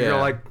scenes? Yeah. Where you're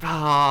like,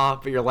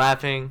 but you're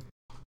laughing.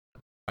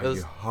 Are Those-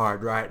 you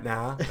hard right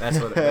now? That's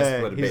what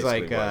it He's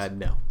basically like was.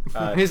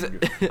 no. He's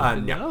No.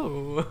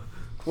 no.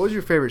 What was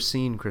your favorite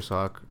scene, Chris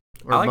Hawk?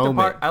 Or I like moment?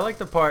 the part. I like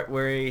the part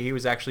where he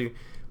was actually.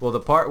 Well, the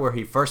part where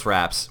he first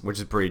raps, which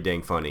is pretty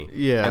dang funny.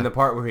 Yeah. And the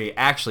part where he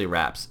actually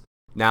raps.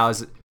 Now,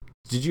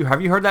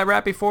 have you heard that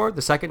rap before?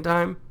 The second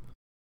time?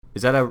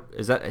 Is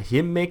that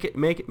him made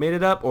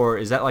it up, or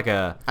is that like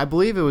a I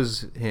believe it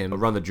was him.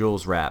 Run the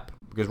Jewels rap?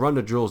 Because Run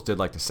the Jewels did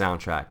like the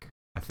soundtrack.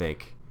 I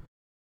think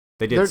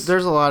they did.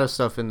 There's a lot of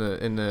stuff in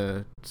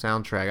the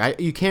soundtrack.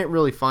 You can't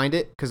really find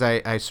it because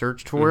I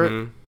searched for it.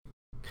 Mhm.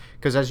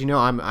 Because as you know,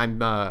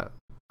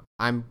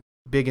 I'm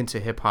big into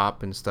hip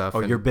hop and stuff. Oh,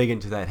 and you're big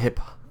into that hip.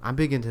 I'm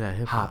big into that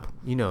hip hop. Hop.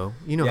 You know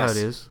how Yes.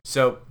 it is.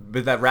 So,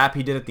 but that rap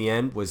he did at the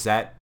end, was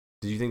that?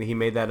 Did you think that he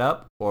made that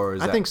up, or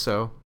is I that, think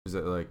so. is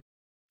it like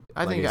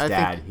I think his I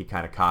dad? think He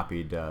kind of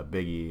copied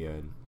Biggie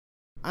and.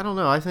 I don't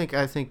know. I think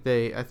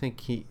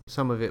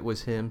some of it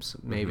was him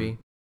Mm-hmm. maybe.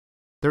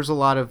 There's a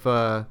lot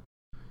of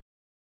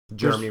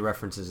Germany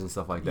references and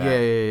stuff like that.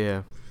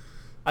 yeah.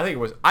 I think it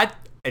was.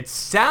 It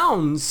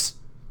sounds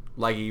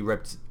like he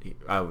ripped.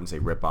 I wouldn't say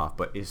rip off,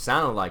 but it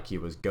sounded like he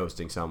was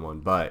ghosting someone.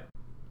 But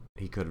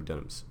he could have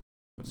done it.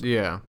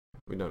 Yeah.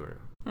 We don't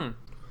know. Okay.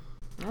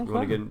 You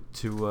want to get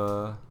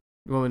into?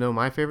 You want to know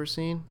my favorite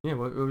scene? Yeah.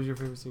 What was your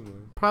favorite scene?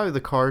 William? Probably the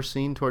car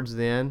scene towards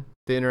the end.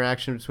 The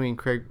interaction between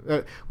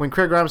when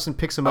Craig Robinson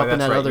picks him up in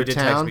that's that right. other You did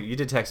town. Text me. You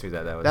did text me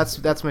that. That was.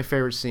 That's my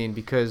favorite scene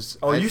because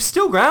Oh, you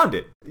still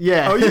grounded.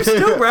 yeah. Oh, you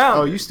still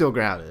grounded. Oh, you still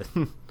grounded.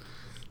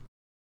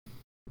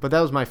 But that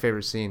was my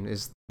favorite scene.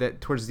 Is that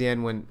towards the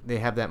end when they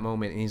have that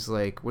moment and he's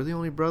like, "We're the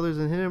only brothers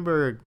in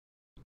Hindenburg.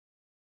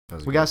 That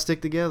was We good. gotta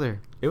stick together."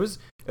 It was.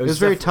 It was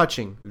very definitely-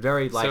 touching.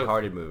 Very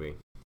lighthearted movie.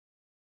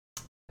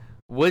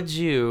 Would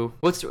you?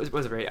 What's it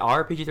rated?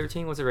 R,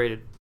 PG-13? What's it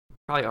rated?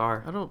 Probably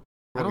R. I don't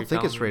What you're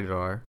think it's telling me. rated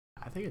R.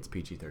 I think it's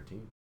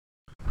PG-13.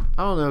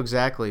 I don't know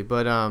exactly,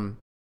 but do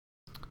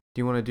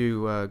you want to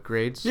do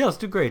grades? Yeah, let's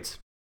do grades.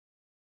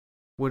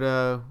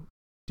 Do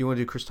you want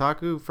to do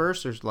Kristaku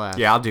first or last?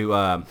 Yeah, I'll do.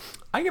 I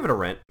give it a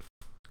rent.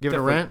 Give it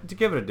a rent. To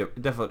give it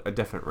a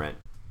definite rent.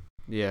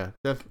 Yeah,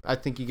 I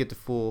think you get the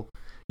full.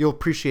 You'll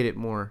appreciate it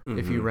more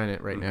if you Mhm. rent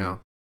it right Mhm. now.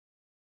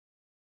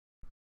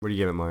 What do you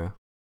give it, Mario?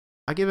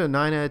 I give it a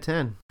 9 out of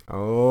 10.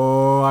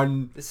 Oh,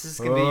 This is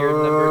gonna be your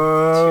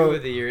number 2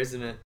 of the year,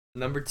 isn't it?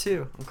 Number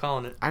 2. I'm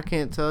calling it. I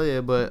can't tell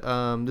you, but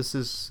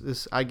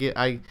this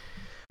I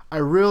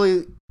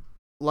really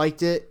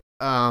liked it.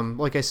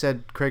 Like I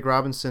said, Craig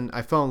Robinson.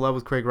 I fell in love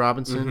with Craig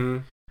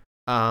Robinson.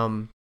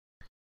 Mhm.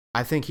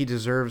 I think he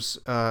deserves.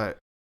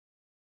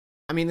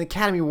 I mean, the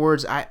Academy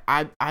Awards. I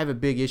have a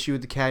big issue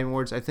with the Academy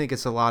Awards. I think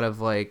it's a lot of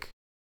like,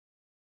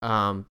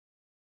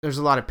 there's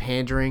a lot of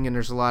pandering and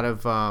there's a lot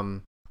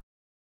of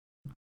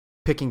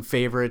picking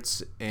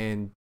favorites,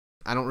 and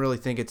I don't really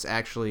think it's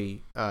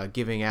actually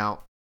giving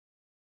out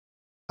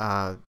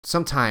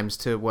sometimes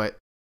to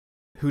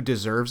who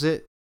deserves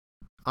it.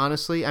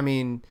 Honestly, I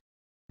mean,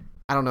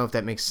 I don't know if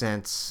that makes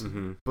sense.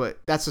 Mhm. But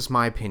that's just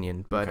my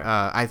opinion. But Okay.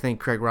 I think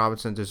Craig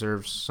Robinson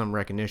deserves some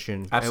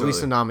recognition, at least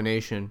Absolutely. a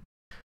nomination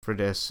for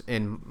this,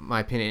 in my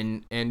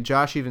opinion. And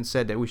Josh even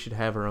said that we should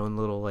have our own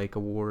little like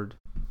award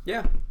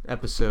Yeah.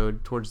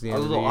 episode towards the Our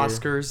end of the little year.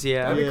 Oscars.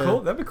 Yeah. That'd be Yeah.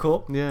 cool. That'd be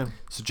cool. Yeah.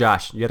 So,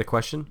 Josh, you had a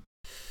question?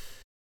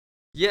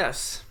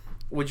 Yes.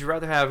 Would you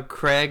rather have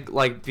Craig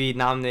be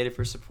nominated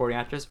for supporting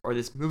actress, or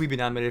this movie be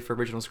nominated for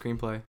original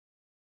screenplay?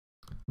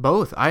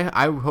 Both.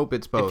 I hope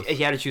it's both. If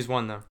you had to choose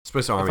one, though.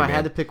 Swiss If Army I Man.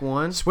 had to pick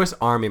one, Swiss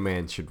Army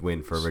Man should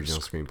win for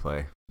original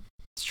screenplay.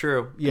 It's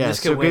true. And yeah.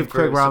 this So could win give for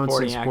Craig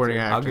Robinson supporting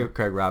actor. actor. I'll give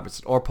Craig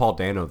Robinson or Paul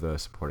Dano the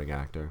supporting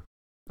actor.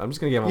 I'm just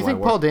gonna give him You my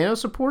think word. Paul Dano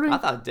supporting? I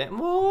thought,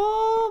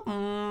 well,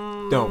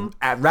 No,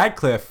 at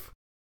Radcliffe.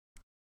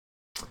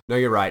 No,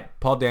 you're right.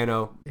 Paul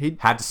Dano He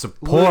had to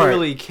support.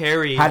 literally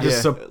carried. Had to Yeah.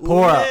 support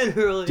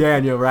Literally.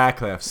 Daniel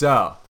Radcliffe.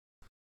 So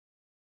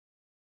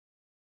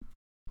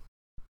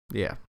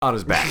yeah. on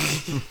his back.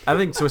 I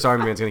think Swiss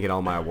Army Man's gonna get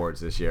all my awards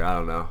this year. I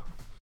don't know.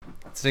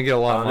 It's gonna get a I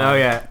lot don't of know money.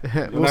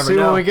 yet. We'll never see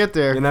know. when we get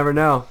there. You never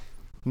know.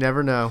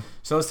 Never know.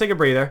 So let's take a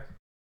breather.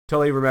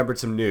 Totally remembered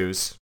some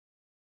news.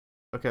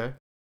 Okay.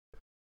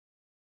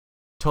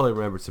 totally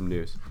remembered some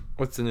news.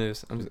 What's the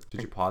news?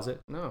 Did you pause it?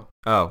 No.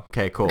 Oh,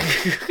 okay, cool.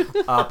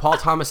 Paul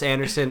Thomas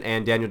Anderson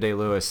and Daniel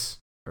Day-Lewis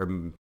are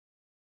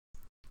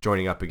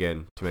joining up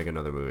again to make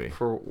another movie.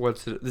 For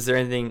what's it, is there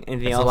anything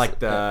It's else?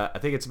 like I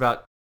think it's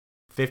about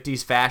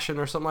 50s fashion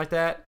or something like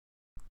that.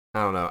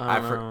 I don't know. I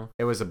don't know.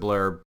 It was a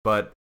blurb,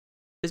 but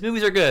His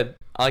movies are good.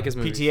 I like his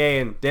movies.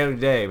 PTA and Daniel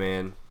Day,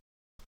 man.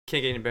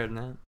 Can't get any better than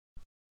that.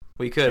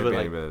 Well, you could, Can't but be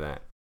any like, better than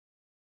that.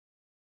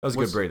 That was a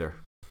What's- good breather.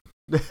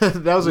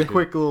 That was a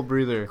quick little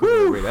breather.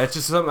 That's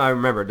just something I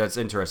remembered. That's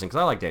interesting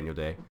because I like Daniel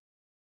Day.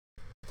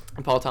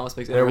 and Paul Thomas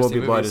makes There Will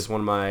interesting Be Blood movies. is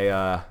one of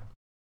my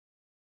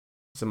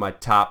it's in my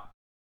top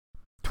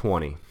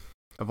 20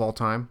 Of all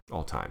time.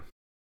 all time.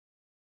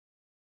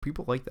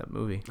 People like that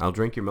movie. I'll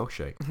drink your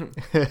milkshake.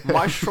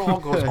 My straw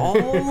goes all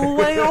the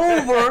way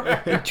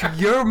over into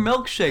your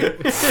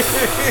milkshake.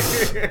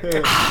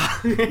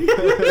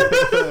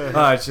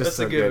 It's just That's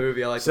so a good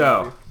movie. I like that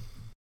So, movie.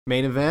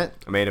 Main event.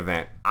 a main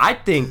event. I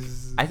think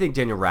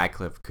Daniel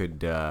Radcliffe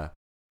could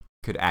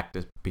act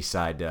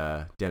beside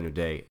Daniel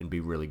Day and be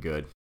really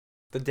good.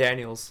 The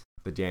Daniels.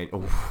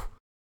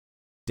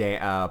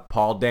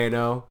 Paul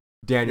Dano,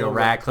 Daniel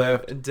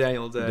Radcliffe, and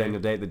Daniel Day.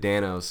 Daniel Day, the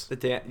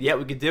Danos. Yeah,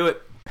 we could do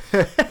it.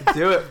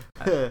 Do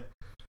it.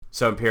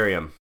 So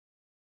Imperium.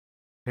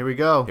 Here we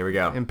go. Here we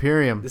go.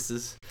 Imperium. This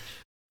is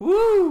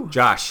woo.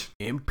 Josh,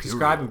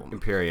 describe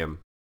Imperium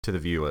to the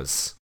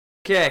viewers,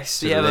 Okay,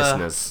 so to you the have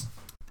listeners.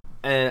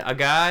 a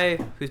guy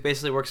who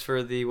basically works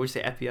for the what'd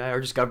you say, FBI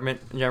or just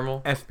government in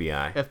general.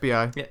 FBI.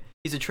 FBI. Yeah,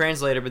 he's a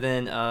translator, but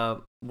then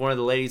one of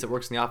the ladies that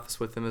works in the office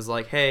with him is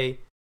like, "Hey,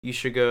 you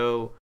should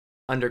go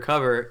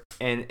undercover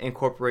and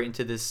incorporate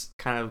into this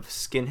kind of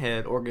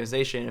skinhead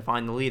organization and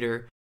find the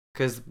leader,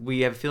 because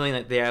we have a feeling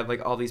that they have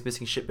like all these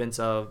missing shipments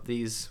of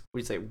these what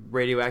do you say,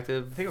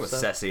 radioactive." I think it was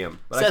stuff. Cesium,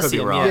 but I could be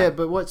Cesium, wrong. Yeah,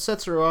 but what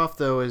sets her off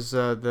though is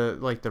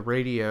the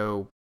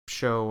radio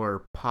show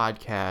or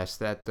podcast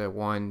that the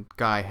one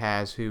guy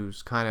has who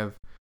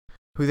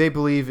they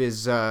believe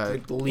is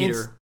Like the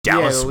leader.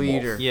 Dallas the Wolf.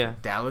 leader. Yeah,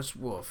 Dallas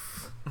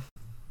Wolf.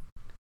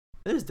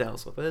 it is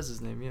Dallas Wolf. That is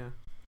his name. Yeah.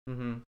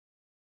 Mm-hmm.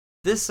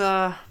 This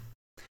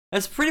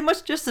that's pretty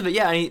much just of it.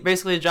 Yeah, and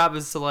basically his job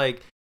is to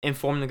like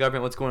inform the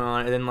government what's going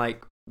on, and then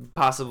like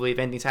possibly if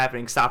anything's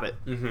happening, stop it.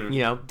 Mm-hmm.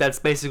 You know, that's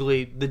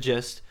basically the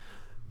gist.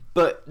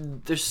 But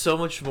there's so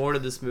much more to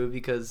this movie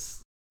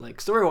because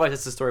like story wise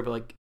it's a story, but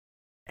like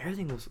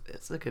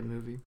it's a good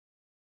movie.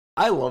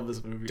 I love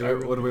this movie.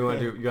 What do we want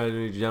to do? You got to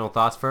do general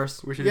thoughts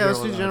first? We should Yeah, let's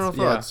do general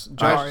thoughts. Yeah.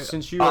 Josh, Alright.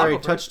 since you I'll already go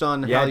first. touched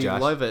on Yeah, how you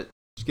Josh. love it,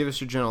 just give us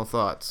your general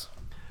thoughts.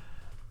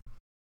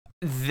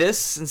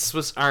 This and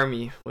Swiss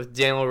Army with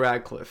Daniel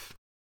Radcliffe.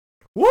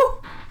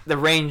 Woo! The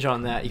range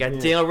on that. You got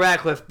Daniel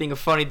Radcliffe being a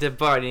funny dead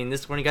body, and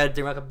this one you got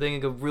Daniel Radcliffe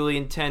being a really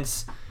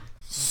intense,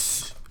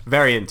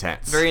 Very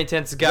intense.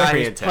 guy Very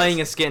who's intense. playing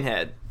a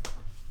skinhead.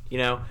 You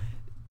know,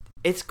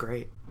 it's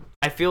great.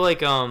 I feel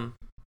like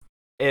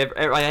if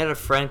I had a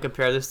friend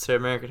compare this to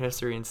American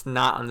History, and it's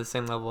not on the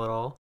same level at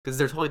all because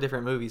they're totally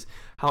different movies.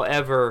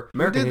 However,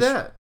 American Who did History-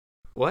 that?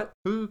 what?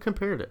 Who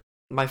compared it?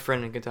 My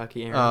friend in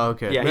Kentucky, Aaron. Oh,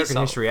 okay. Yeah, he American saw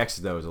it. History X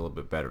though is a little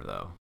bit better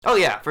though. Oh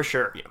yeah, for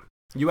sure.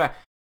 Yeah.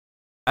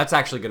 That's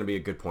actually going to be a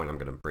good point I'm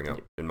going to bring up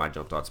in my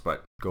jump thoughts,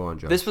 but go on,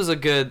 Joe. This was a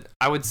good,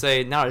 I would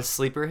say, not a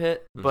sleeper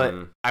hit, but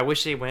Mhm. I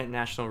wish they went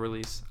national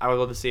release. I would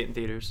love to see it in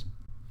theaters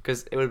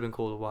because it would have been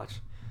cool to watch.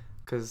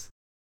 Because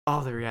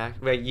all the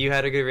react, like you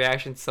had a good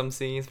reaction to some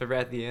scenes, but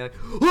at the end,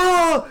 like,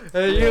 whoa,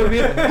 and you would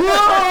be like,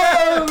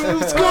 whoa,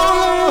 what's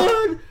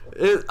going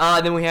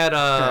on? Then we had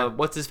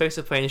what's his face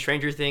playing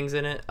Stranger Things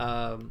in it.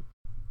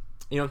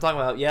 You know what I'm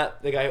talking about? Yeah,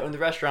 the guy who owned the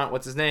restaurant.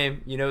 What's his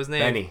name? You know his name?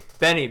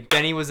 Benny.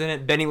 Benny was in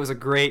it. Benny was a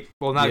great,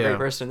 well, not a Yeah. great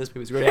person in this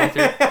movie. He was a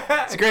great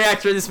actor. He's a great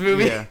actor in this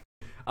movie. Yeah.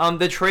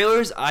 The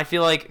trailers, I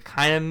feel like,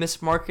 kind of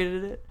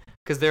mismarketed it.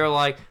 Because they were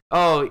like,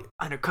 oh,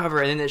 undercover.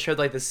 And then it showed,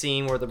 like, the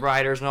scene where the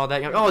riders and all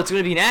that. You're like, oh, it's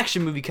going to be an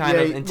action movie kind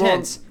of Yeah,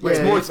 intense. well, It's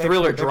yeah, more They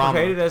thriller portrayed drama.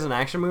 it as an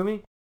action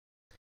movie?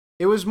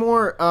 It was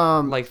more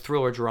Like,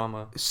 thriller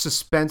drama.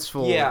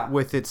 suspenseful Yeah.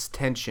 with its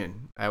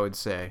tension, I would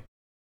say.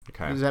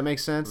 Okay. Does that make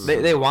sense?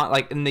 They want,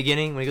 like, in the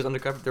beginning, when he goes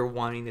undercover, they're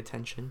wanting the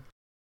tension.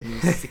 He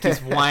keeps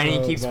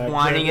whining, he keeps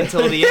whining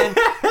until the end.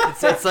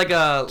 It's like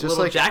a Just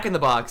little like- Jack in the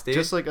Box, dude.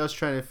 Just like us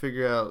trying to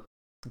figure out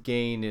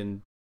gain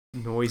and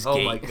noise Oh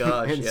gate my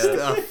gosh, and yes.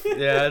 stuff.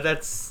 Yeah,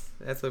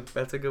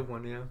 that's a good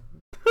one, yeah.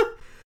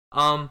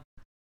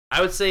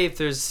 I would say if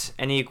there's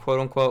any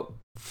quote unquote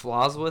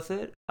flaws with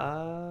it,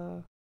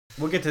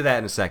 We'll get to that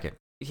in a second.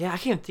 yeah, I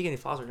can't think of any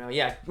flaws right now.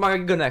 Yeah,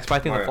 Mario, go next, but I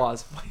think the Mario.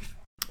 flaws.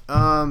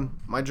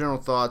 My general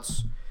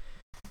thoughts.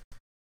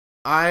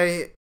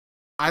 I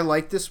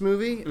like this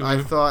movie. I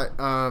Mhm. thought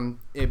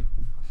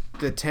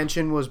the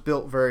tension was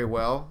built very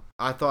well.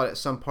 I thought at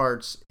some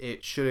parts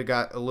it should have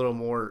got a little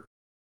more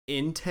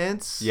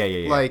intense. Yeah.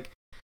 Like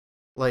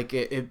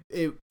it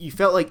you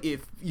felt like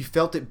if you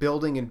felt it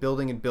building and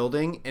building and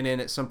building, and then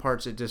at some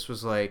parts it just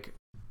was like,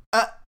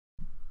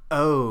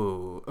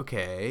 oh,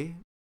 okay.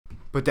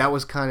 But that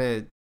was kind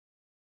of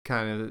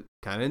kind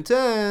of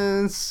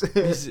intense.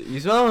 You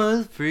saw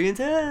us pretty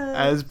intense.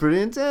 It was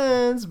pretty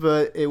intense,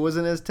 but it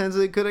wasn't as tense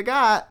as it could have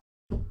got.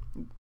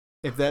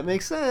 If that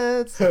makes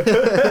sense.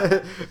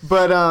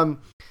 But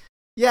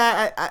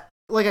yeah, I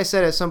like I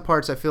said, at some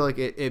parts I feel like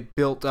it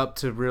built up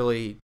to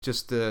really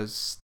just the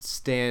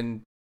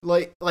stand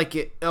like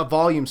a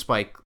volume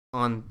spike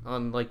on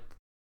like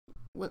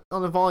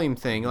on the volume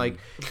thing. Like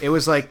it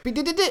was like and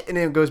then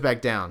it goes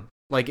back down.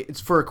 Like it's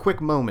for a quick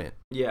moment.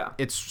 Yeah.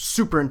 It's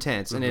super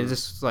intense, and it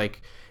just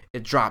like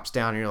it drops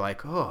down, and you're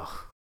like,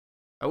 oh,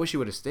 I wish you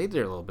would have stayed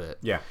there a little bit.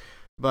 Yeah.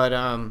 But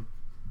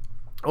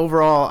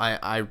overall,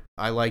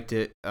 I liked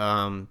it.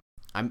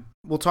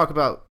 We'll talk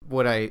about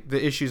the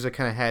issues I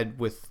kind of had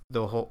with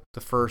the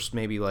first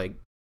maybe like,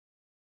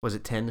 was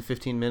it 10 to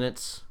 15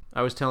 minutes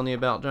I was telling you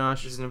about,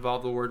 Josh? Does it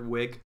involve the word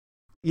wig?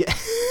 Yeah.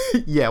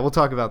 Yeah, we'll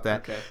talk about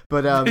that. Okay.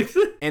 But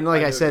and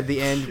like I said,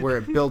 the end where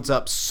it builds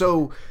up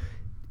so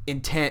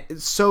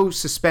intense, so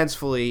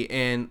suspensefully,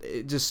 and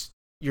it just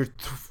you're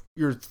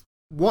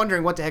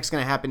wondering what the heck's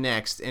gonna happen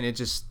next, and it's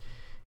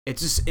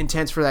just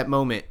intense for that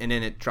moment, and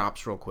then it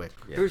drops real quick.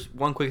 Yeah. Here's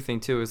one quick thing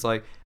too: is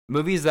like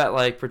movies that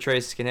like portray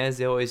skinheads,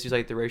 they always use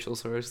like the racial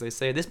slurs. They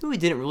say this movie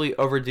didn't really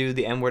overdo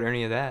the N word or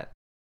any of that.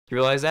 You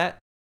realize that?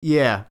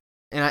 Yeah,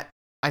 and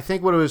I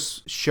think what it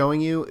was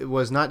showing you, it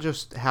was not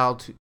just how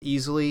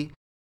easily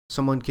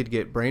someone could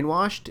get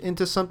brainwashed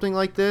into something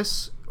like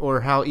this,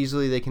 or how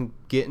easily they can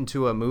get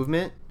into a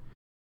movement.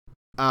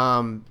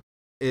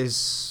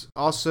 Is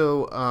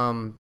also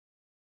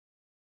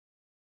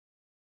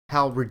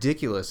how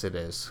ridiculous it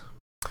is.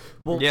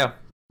 Well, Yeah.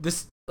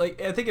 This,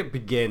 like, I think it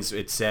begins.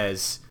 It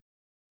says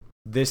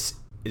this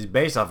is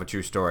based off a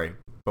true story,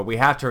 but we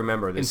have to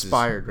remember this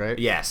Inspired, right?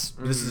 Yes,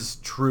 this is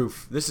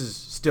truth. This is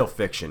still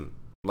fiction.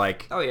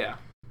 Like, Oh yeah.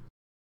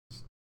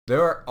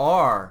 there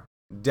are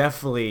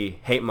definitely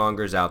hate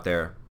mongers out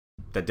there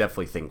that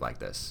definitely think like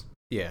this.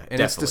 Yeah, and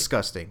it's Definitely.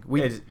 disgusting.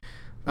 It's-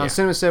 On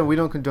Cinema 7, we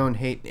don't condone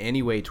hate in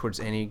any way towards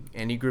any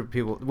group of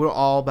people. We're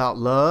all about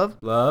love,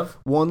 love,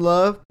 one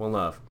love.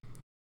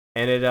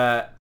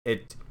 and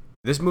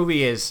this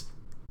movie is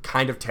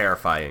kind of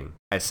terrifying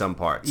at some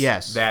parts.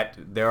 Yes. That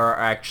there are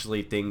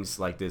actually things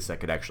like this that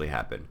could actually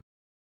happen.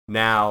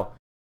 Now,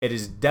 it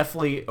is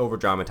definitely over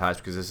dramatized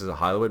because this is a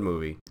Hollywood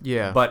movie.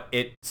 Yeah. But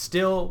it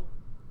still,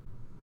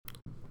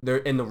 there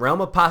in the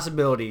realm of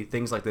possibility,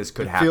 things like this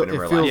could happen in it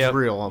real feels life. Yep.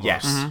 real almost.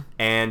 Yes, Mhm.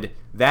 and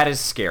that is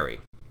scary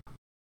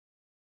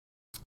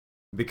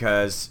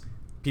because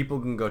people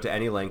can go to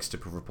any lengths to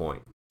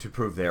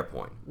prove their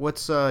point.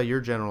 What's your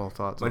general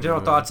thoughts? My on the general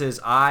movie? thoughts is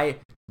I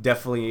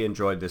definitely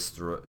enjoyed this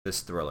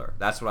thriller.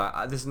 That's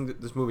what this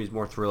movie is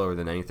more thriller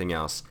than anything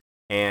else,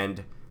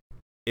 and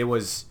it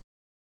was.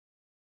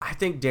 I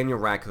think Daniel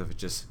Radcliffe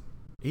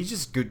he's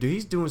just good.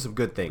 He's doing some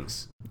good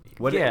things.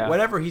 Yeah.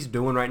 Whatever he's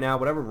doing right now,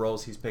 whatever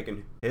roles he's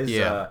picking, his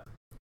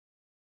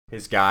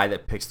guy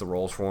that picks the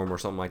roles for him or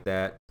something like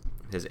that,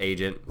 his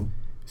agent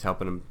is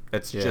helping him.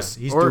 It's just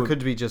he's or doing, it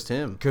could be just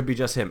him. could be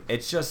just him.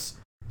 It's just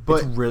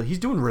But- he's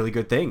doing really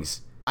good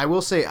things. I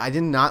will say I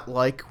did not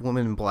like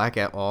Woman in Black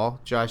at all.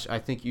 Josh, I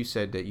think you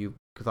said that you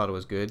thought it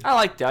was good. I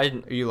liked it. I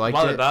didn't. You liked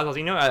love it? But I was,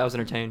 I was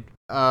entertained.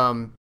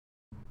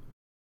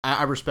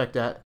 I respect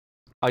that.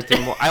 I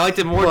liked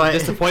it more But- than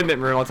Disappointment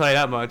Room. I'll tell you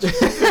that much.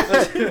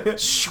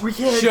 Shh, we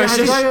can't. Shush,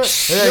 guys,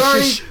 shush, we shush,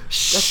 already-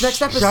 shush,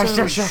 that's next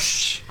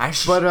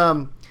episode.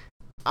 But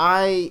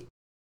I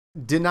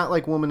did not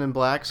like Woman in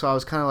Black, so I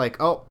was kind of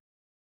like, oh,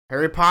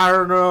 Harry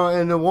Potter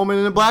and the woman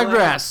in the black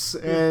dress,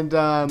 and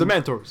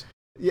Dementors.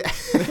 yeah.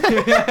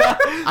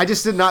 I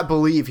just did not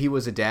believe he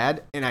was a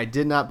dad, and I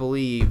did not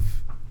believe,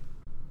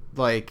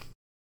 like,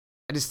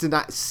 I just did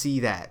not see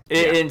that.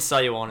 It didn't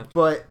sell you on it.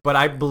 But But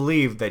I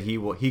believe that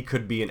he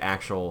could be an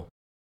actual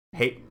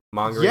hate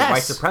monger, Yes.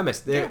 white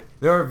supremacist.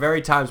 There are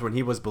very times when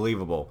he was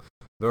believable.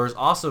 There was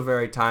also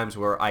very times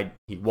where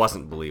he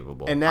wasn't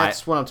believable. and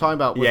that's what I'm talking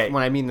about Yeah.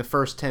 when I mean the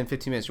first 10,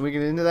 15 minutes. Can we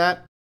get into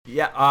that?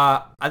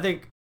 I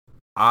think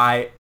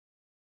I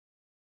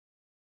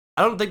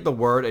don't think the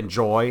word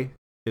enjoy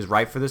is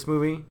right for this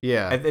movie.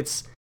 Yeah.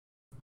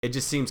 It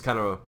just seems kind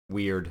of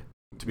weird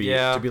to be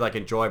Yeah. like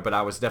enjoy, but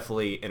I was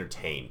definitely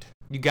entertained.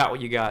 You got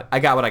what you got. I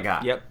got what I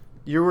got. Yep.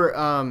 You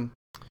were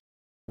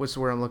what's the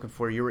word I'm looking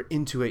for? You were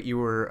into it. You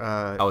were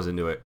I was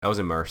into it. I was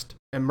immersed.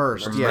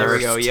 immersed. Yeah. There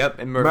we Yes. go. Yep.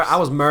 And I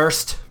was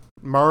immersed.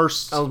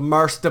 Immersed. I was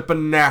immersed up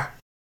in there.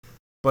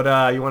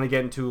 But you want to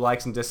get into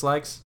likes and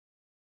dislikes?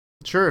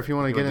 Sure, if you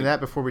want to You get wanna into that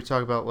before we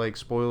talk about like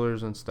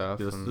spoilers and stuff.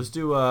 Let's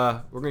do.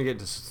 We're gonna get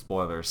into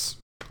spoilers.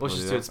 Let's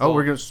just do do that. it. Oh,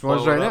 we're gonna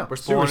spoilers right now. We're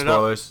Super spoiling it up.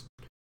 spoilers.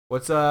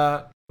 What's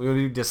we gonna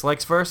do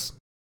dislikes first?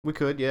 We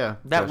could, yeah.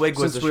 That wig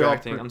was Since we all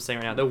distracting. I'm saying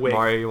right now. The wig.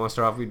 Mario, you want to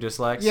start off with your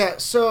dislikes? Yeah.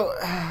 So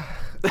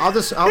I'll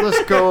just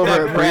go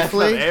over it Breath of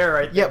briefly. air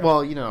right Yeah.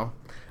 Well, you know,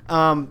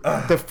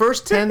 the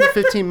first 10 to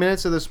 15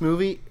 minutes of this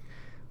movie,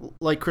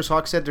 like Chris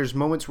Hawk said, there's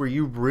moments where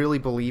you really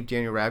believe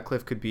Daniel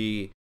Radcliffe could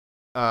be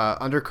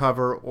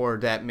undercover, or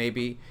that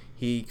maybe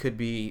he could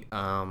be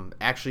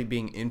actually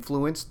being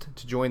influenced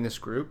to join this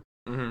group.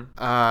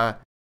 Mm-hmm.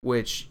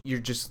 which you're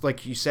just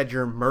like you said,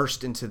 you're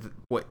immersed into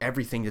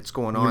everything that's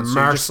going on. So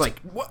you're Immersed. just like,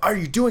 what are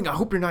you doing? I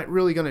hope you're not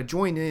really gonna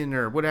join in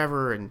or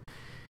whatever. And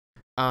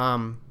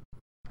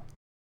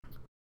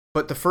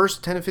but the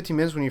first 10 to 15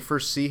 minutes when you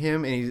first see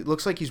him, and he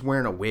looks like he's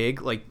wearing a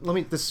wig. Like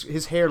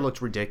his hair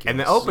looks ridiculous. And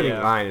the opening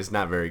Yeah. line is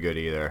not very good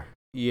either.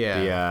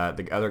 yeah,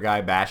 The other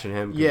guy bashing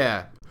him.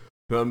 yeah.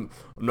 I'm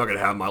not gonna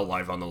have my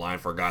life on the line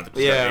for a guy that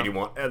just Yeah. got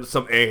 81, and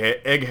some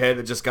egghead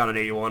that just got an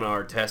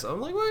 81 test.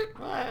 I'm like,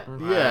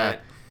 what? Yeah,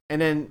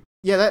 and then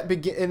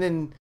and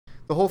then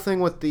the whole thing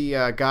with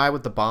the guy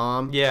with the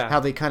bomb. Yeah. how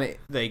they kind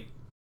of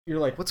you're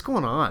like, what's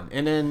going on?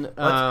 And then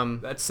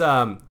That's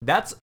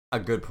a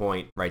good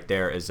point right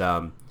there. Is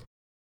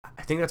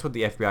I think that's what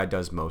the FBI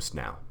does most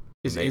now.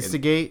 is They-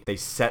 instigate. They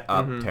set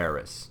up Mhm.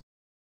 terrorists,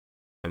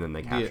 and then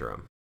they capture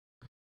them.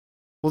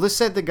 Well, this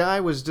said the guy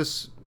was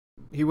just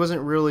he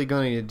wasn't really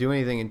going to do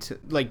anything until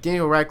like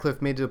Daniel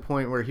Radcliffe made to the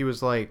point where he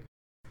was like,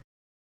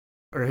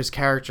 or his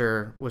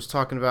character was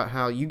talking about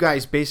how you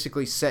guys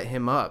basically set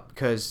him up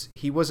because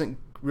he wasn't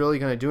really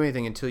going to do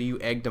anything until you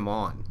egged him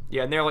on.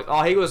 Yeah, and they're like,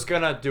 oh, he was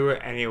gonna do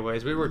it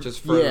anyways. We were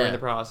just further Yeah. in the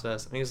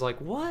process. And he's like,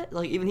 what?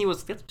 Like, even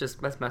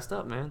that's messed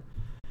up, man.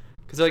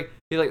 Because,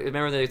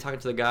 remember they were talking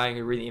to the guy and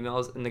he read the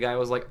emails, and the guy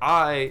was like,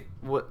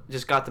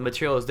 just got the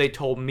materials they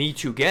told me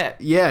to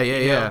get. Yeah,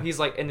 You know? He's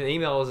like, in the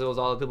emails, it was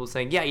all the people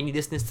saying, yeah, you need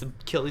this to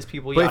kill these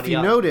people, But yada, if you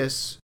yada.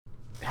 notice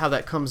how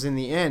that comes in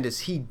the end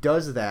is he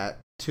does that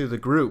to the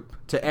group,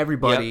 to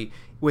everybody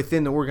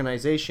within the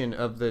organization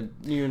of the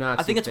neo-Nazi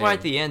I think it's thing. why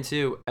at the end,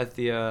 too, at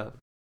the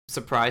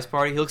surprise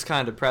party, he looks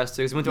kind of depressed,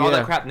 too. Because he went through all Yeah.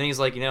 that crap, and then he's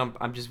like,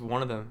 I'm just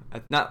one of them.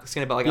 Not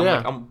saying about,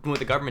 Yeah. I'm with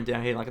the government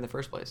down here, like, in the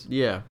first place.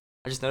 Yeah.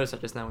 I just noticed that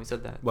just now when he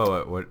said that.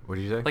 Whoa, what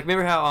did you say? Like,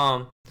 remember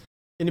how,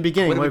 In the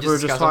beginning, What did we like we were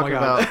just just discuss? Oh my talking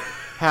God.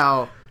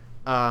 about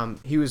how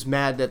he was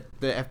mad that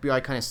the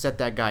FBI kind of set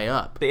that guy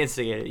up. they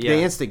instigated, yeah.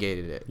 They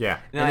instigated it. yeah,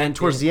 And then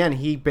towards the end,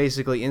 he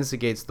basically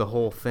instigates the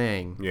whole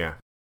thing. yeah.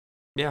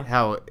 Yeah.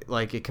 How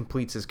like it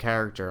completes his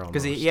character almost.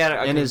 Because he had a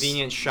And his-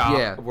 convenient shop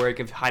yeah. where he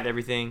could hide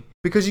everything.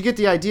 Because you get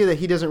the idea that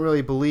he doesn't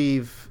really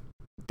believe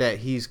that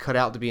he's cut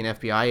out to be an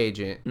FBI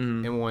agent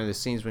Mhm. in one of the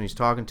scenes when he's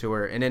talking to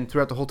her, and then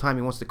throughout the whole time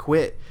he wants to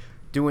quit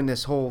doing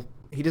this whole.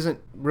 He doesn't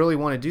really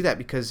want to do that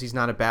because he's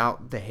not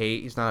about the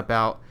hate. He's not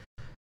about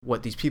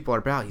what these people are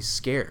about. He's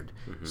scared.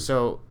 Mhm.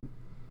 So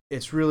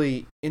it's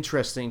really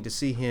interesting to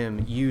see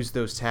him use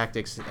those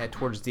tactics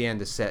towards the end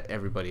to set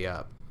everybody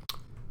up.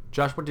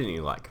 Josh, what didn't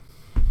you like?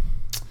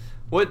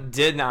 What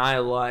didn't I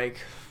like?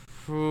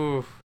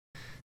 Whew.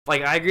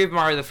 Like, I agree with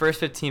Mario. The first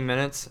 15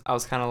 minutes, I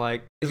was kind of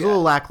like... It's a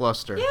little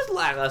lackluster. Yeah, it's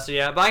lackluster,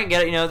 yeah. But I can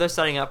get it, they're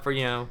setting up for,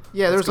 Yeah, what's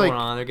there's going like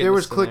on. They're getting there the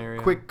was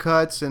scenario. quick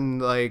cuts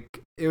and like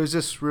it was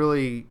just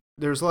really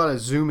there was a lot of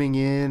zooming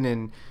in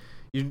and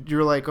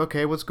you're like,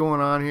 okay, what's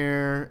going on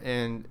here?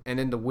 And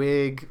then the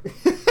wig.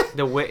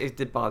 The way it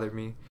did bother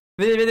me.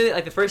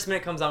 Like, the first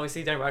minute comes on, we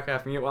see Danny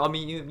Radcliffe, and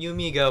you and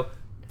me go,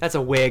 that's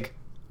a wig.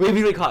 We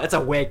immediately call it, it's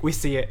a wig. We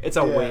see it. It's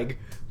a Yeah. wig.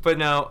 But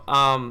no,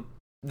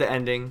 the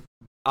ending.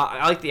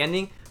 I like the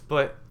ending,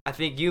 but I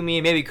think you, me,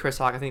 and maybe Chris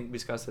Hawk, I think we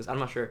discussed this. I'm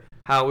not sure.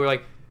 How we're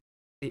like,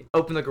 they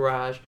open the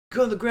garage,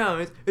 go on the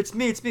ground, it's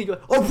me. You're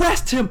like,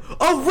 arrest him!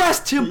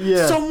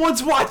 Yeah.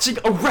 Someone's watching,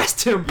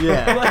 arrest him!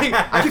 Yeah. Like,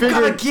 I you gotta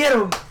figured- get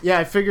him! Yeah,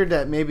 I figured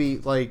that maybe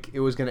like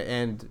it was gonna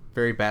end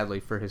very badly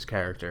for his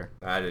character.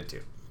 I did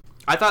too.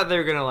 I thought they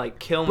were gonna, like,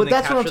 kill him. But and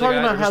then that's what I'm capture the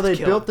talking guy, about. or How just they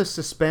kill built him. the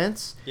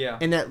suspense Yeah.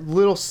 in that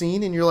little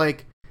scene, and you're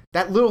like,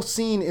 that little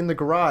scene in the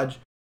garage.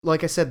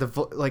 Like I said,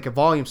 like a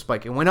volume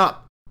spike. It went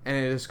up, and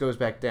it just goes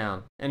back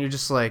down, and you're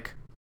just like,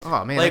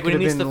 oh man, Like that when he could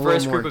meets have the been a little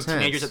first more group of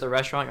intense. teenagers at the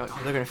restaurant, you're like,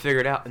 oh, they're gonna figure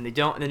it out, and they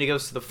don't. And then he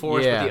goes to the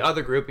forest Yeah. with the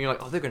other group, and you're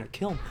like, oh, they're gonna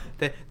kill him.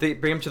 They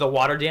bring him to the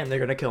water dam, they're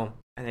gonna kill him,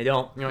 and they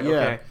don't. And you're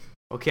like,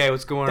 Yeah. okay,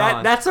 what's going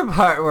on? That's a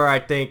part where I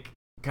think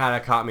kind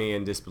of caught me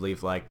in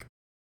disbelief. Like,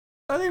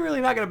 are they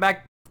really not gonna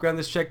background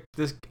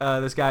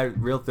this guy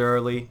real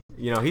thoroughly?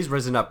 You know, he's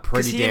risen up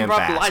pretty he damn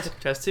brought the lie fast.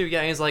 detector test too. Yeah,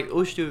 and he's like,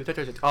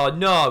 oh,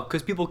 no,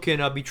 because people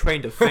can be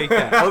trained to fake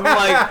that. I'm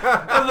like,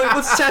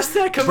 let's test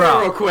that. Come here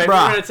real quick. We're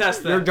gonna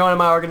test that. You're joining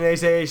my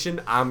organization.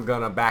 I'm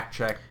gonna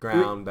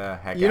background the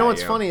heck. You know out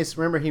what's of funny is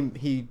remember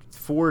he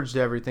forged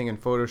everything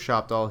and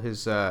photoshopped all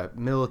his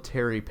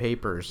military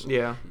papers.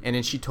 Yeah. And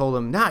then she told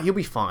him, "Nah, you'll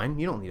be fine.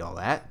 You don't need all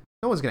that.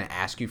 No one's gonna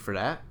ask you for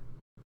that.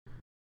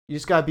 You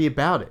just gotta be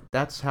about it.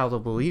 That's how they'll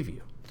believe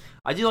you."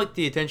 I do like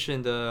the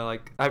attention to,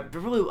 like, I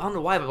don't know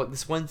why, but like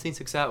this one scene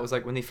sticks out was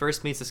like when he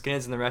first meets the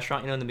skinheads in the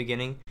restaurant, in the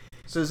beginning.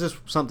 So is this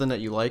something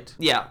that you liked?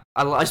 Yeah,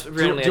 I just Do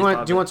randomly. you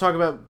want to talk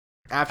about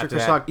after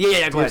Chris that? Hawk?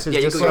 Yeah, go gives ahead. his Yeah,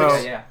 you dislikes? go.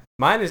 So- Yeah.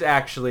 Mine is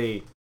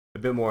actually a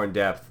bit more in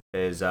depth.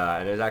 And it's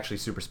actually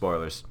super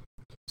spoilers.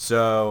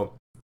 So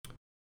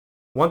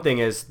one thing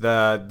is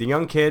the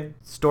young kid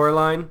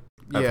storyline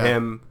of Yeah.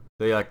 him,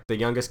 the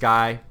youngest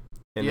guy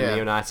in Yeah. the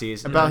neo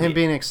Nazis, About him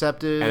being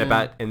accepted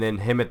and then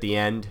him at the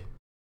end,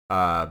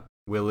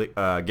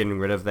 getting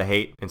rid of the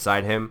hate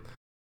inside him.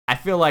 I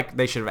feel like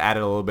they should have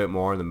added a little bit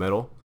more in the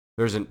middle.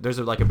 There's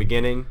like a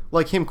beginning,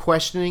 like him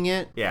questioning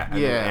it. yeah, and,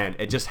 Yeah. and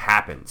it just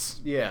happens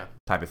Yeah.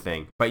 type of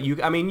thing. But you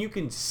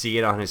can see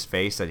it on his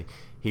face that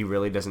he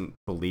really doesn't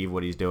believe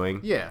what he's doing.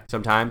 Yeah.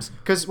 Sometimes.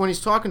 Because when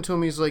he's talking to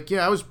him, he's like,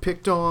 "Yeah, I was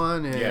picked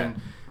on, and Yeah.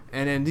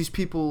 and then these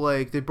people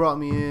like they brought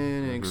me in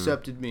and Mm-hmm.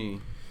 accepted me."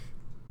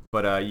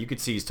 But you could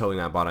see he's totally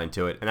not bought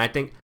into it. And I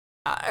think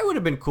it would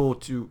have been cool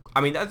to... I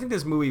mean, I think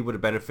this movie would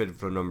have benefited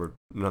from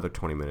another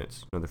 20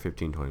 minutes. Another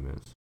 15, 20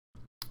 minutes.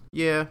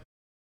 Yeah,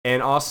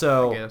 And I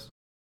also, guess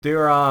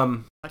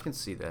I can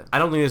see that. I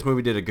don't think this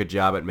movie did a good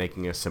job at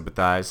making us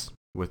sympathize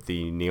with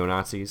the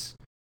neo-Nazis.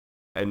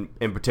 And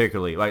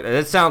particularly, like,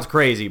 it sounds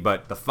crazy,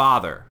 but the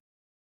father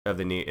of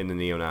the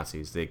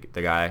neo-Nazis, the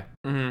guy,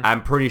 Mm-hmm.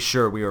 I'm pretty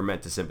sure we were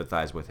meant to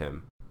sympathize with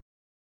him.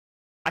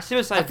 I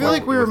sympathize. I feel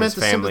like we were with meant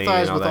his to family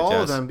sympathize and all with that all of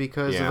jazz. them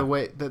because Yeah.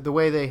 of the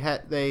way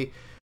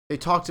they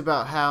talked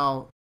about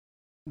how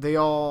they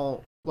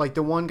all like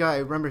the one guy.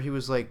 Remember, he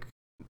was like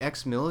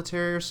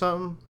ex-military or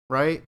something,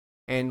 right?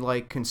 And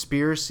like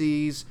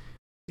conspiracies.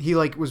 He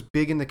like was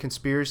big into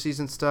conspiracies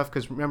and stuff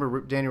because remember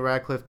Daniel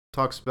Radcliffe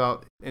talks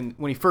about, and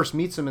when he first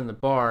meets him in the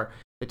bar,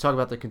 they talk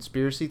about the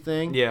conspiracy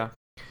thing. Yeah.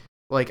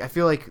 Like I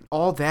feel like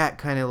all that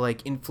kind of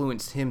like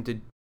influenced him to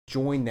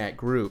join that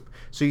group.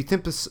 So you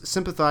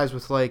sympathize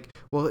with like,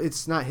 well,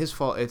 it's not his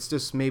fault. It's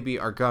just maybe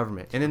our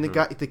government. And then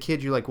the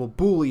kid, you're like, well,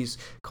 bullies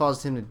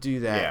caused him to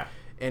do that. Yeah.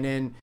 And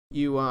then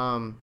you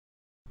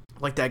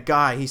like that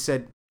guy. He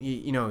said,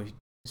 you know,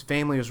 his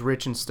family was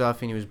rich and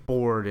stuff, and he was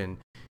bored and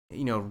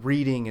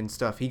reading and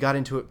stuff. He got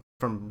into it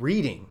from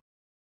reading.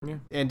 Yeah.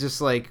 And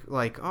just like,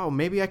 oh,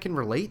 maybe I can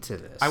relate to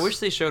this. I wish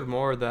they showed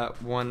more of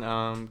that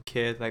one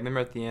kid. Like, remember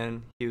at the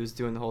end, he was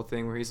doing the whole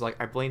thing where he's like,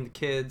 I blame the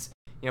kids,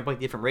 I blame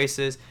different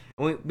races.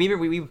 And we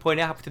even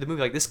pointed out through the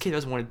movie, like, this kid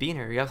doesn't want to be in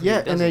here.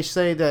 Yeah, and they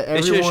say that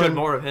they should have showed everyone,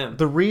 more of him.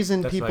 the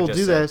reason That's what I people just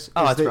do said. this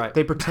Oh, is that's they, right.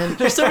 they pretend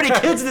There's so many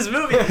kids in this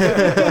movie.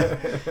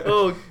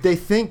 oh, they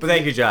think But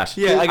thank you, Josh.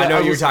 Yeah, I know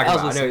what you're talking about.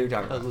 I know what listening. you're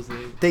talking I about. was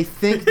listening. they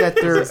think that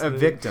they're a listening.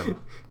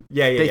 victim.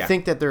 Yeah, They yeah.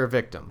 think that they're a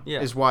victim. Yeah.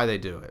 Is why they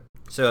do it.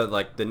 So,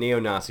 like, the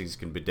neo-Nazis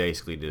can be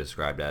basically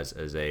described as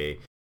a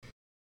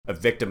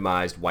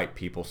victimized white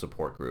people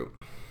support group.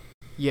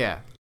 Yeah.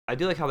 I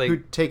do like how they. Who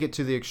take it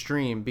to the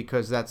extreme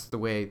because that's the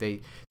way they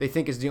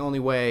think is the only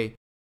way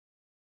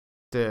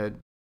to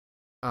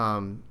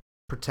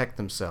protect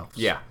themselves.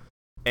 Yeah.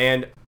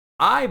 And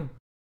I,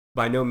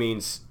 by no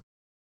means,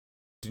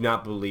 do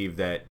not believe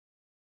that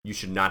you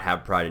should not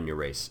have pride in your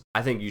race.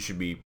 I think you should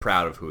be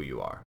proud of who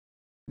you are.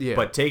 Yeah.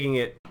 But taking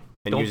it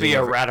and Don't using be it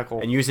a for,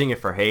 radical. and using it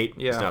for hate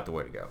is Yeah. not the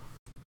way to go.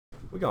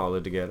 We can all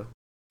live together.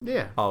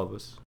 yeah. All of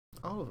us.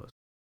 All of us.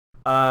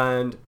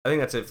 And I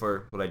think that's it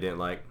for what I didn't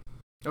like.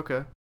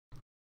 Okay.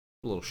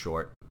 A little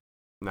short.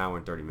 An hour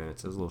and 30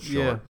 minutes. It was a little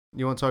Yeah. short.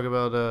 You want to talk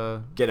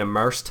about Get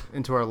immersed.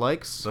 into our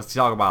likes? Let's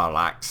talk about our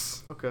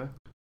likes. Okay.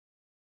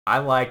 I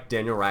like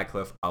Daniel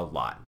Radcliffe a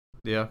lot.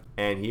 Yeah.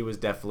 And he was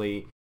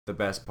definitely the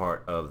best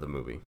part of the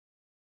movie.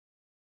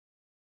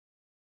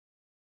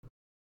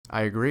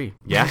 I agree.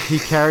 Yeah? He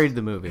carried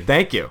the movie.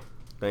 Thank you.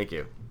 Thank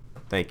you.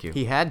 Thank you.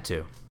 He had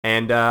to.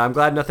 And I'm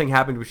glad nothing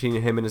happened between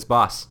him and his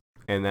boss.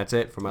 And that's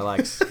it for my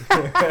likes.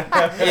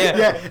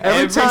 Yeah.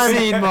 Every time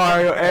scene,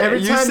 Mario. Every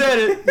you time, said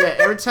it. Yeah.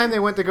 Every time they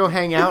went to go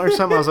hang out or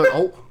something, I was like,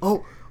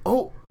 oh.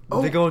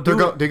 They gonna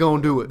do it. They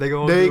gonna do it. They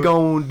gonna They do it.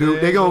 gonna do.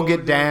 They They gonna gonna get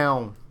do it.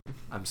 down.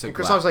 I'm so And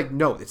Chris glad. Hawk was like,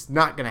 no, it's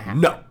not gonna happen.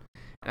 No.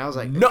 And I was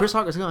like, No. Chris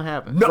Hawk, it's gonna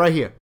happen. No. Right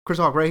here. Chris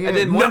Hawk, right here. And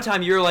then No. one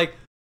time you were like,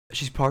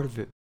 she's part of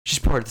it. She's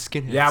part of the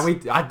skinheads. Yeah,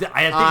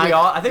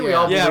 I think we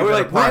all Yeah, Yeah, believe we're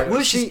that like, part.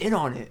 what if she's in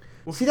on it?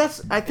 See,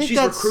 that's. I think She's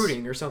that's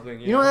recruiting or something.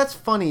 You know, that's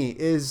funny.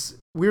 Is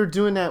we were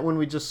doing that when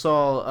we just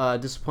saw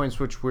Disappointments,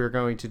 which we're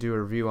going to do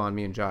a review on,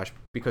 me and Josh,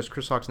 because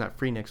Chris Hawk's not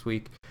free next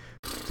week.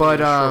 But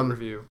Short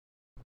review.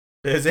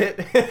 Is it?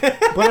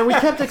 but we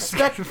kept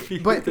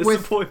expecting. But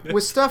Disappointment.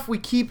 with stuff we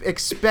keep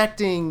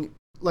expecting,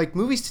 like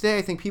movies today,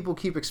 I think people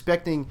keep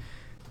expecting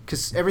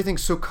because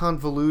everything's so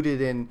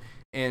convoluted and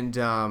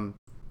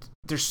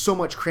there's so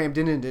much crammed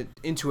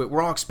into it.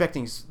 We're all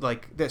expecting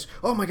like this.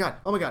 Oh my god!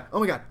 Oh my god! Oh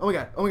my god! Oh my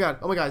god! Oh my god!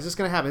 Oh my god! Is this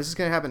gonna happen? Is this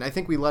gonna happen? I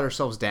think we let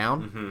ourselves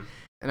down, Mhm.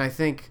 and I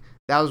think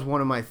that was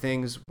one of my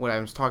things when I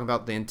was talking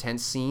about the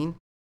intense scene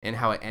and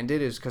how it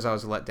ended is because I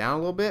was let down a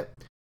little bit.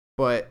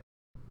 But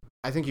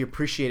I think you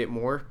appreciate it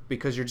more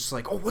because you're just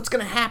like, oh, what's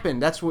gonna happen?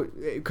 That's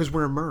what because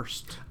we're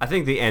immersed. I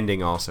think the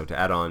ending also, to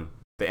add on,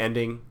 the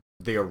ending,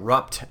 the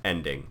erupt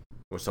ending,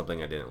 was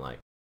something I didn't like.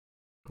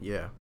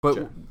 Yeah. But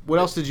Sure. what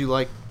else did you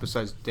like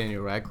besides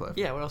Daniel Radcliffe?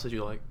 Yeah, what else did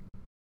you like?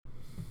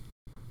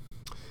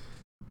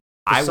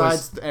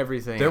 Besides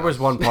everything. There was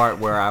else. one part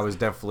where I was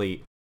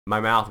definitely, my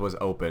mouth was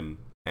open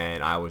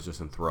and I was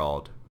just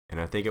enthralled. And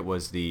I think it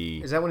was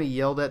the, Is that when he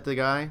yelled at the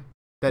guy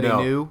that No.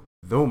 he knew?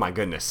 oh my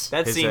goodness.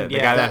 That scene, the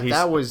yeah, guy That, he's,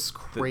 that was the,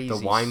 crazy. the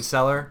wine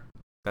cellar.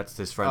 That's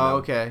his friend. Oh,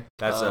 okay.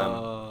 That's,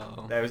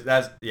 Oh.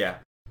 that's, yeah.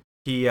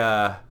 He,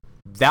 that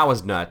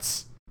was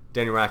nuts.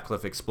 Daniel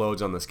Radcliffe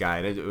explodes on this guy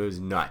and it was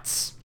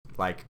nuts.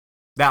 Like,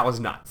 that was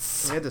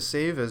nuts. He had to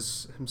save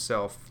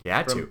himself He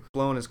had from to.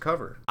 blowing his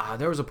cover.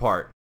 There was a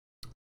part.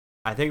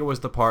 I think it was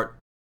the part.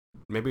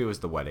 Maybe it was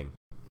the wedding,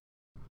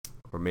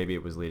 or maybe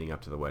it was leading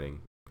up to the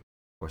wedding,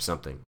 or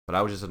something. But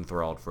I was just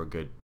enthralled for a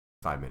good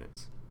 5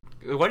 minutes.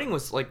 the wedding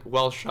was like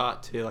well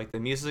shot too. Like the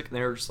music, and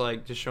they were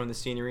just showing the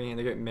scenery, and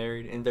they're getting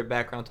married, in their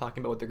background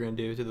talking about what they're gonna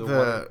do to the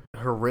wedding.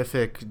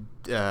 Horrific,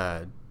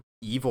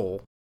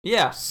 evil.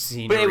 Yeah,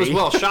 scenery. but it was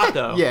well shot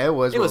though. Yeah, it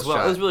was. It was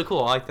shot. It was really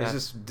cool. I like that. It's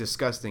just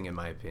disgusting in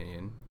my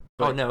opinion.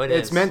 Oh But no,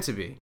 it's meant to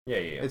be. Yeah.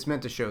 It's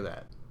meant to show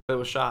that. But it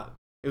was shot.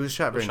 It was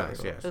shot very shot nice.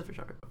 cool. Yes. It was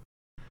shot.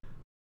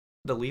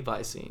 The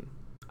Levi scene.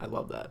 I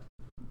love that.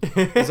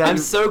 Is that I'm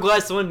so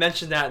glad someone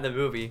mentioned that in the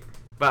movie.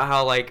 About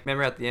how, like,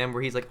 remember at the end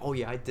where he's like, oh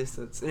yeah, I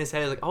distance. In his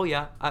head, he's like, oh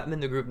yeah, I'm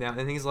in the group now.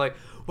 And he's like,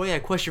 well, yeah,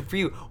 question for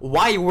you.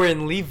 Why are you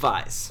wearing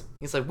Levi's?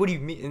 He's like, what do you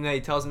mean? And then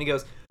he tells me, he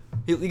goes,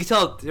 you can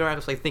tell, you know, I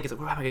was like, thinking,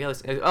 what am I going to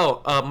get this?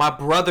 Oh, my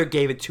brother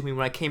gave it to me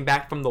when I came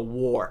back from the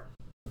war.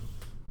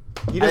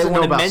 He doesn't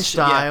know about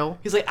style. Yeah.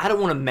 He's like, I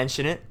don't want to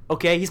mention it.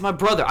 Okay, he's my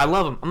brother. I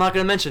love him. I'm not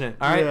going to mention it.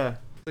 All right? Yeah.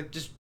 Like,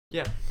 just,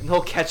 yeah. And the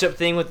whole ketchup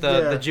thing with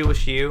the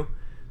Jewish you.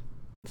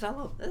 I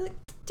love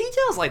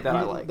details like that.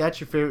 I like.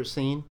 That's your favorite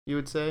scene, you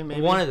would say?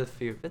 Maybe one of the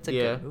few. That's a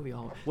good movie.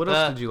 What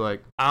else did you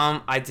like?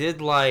 I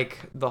did like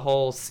the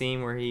whole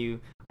scene where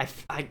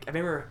I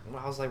remember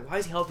when I was like, why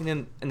is he helping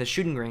them in the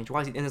shooting range?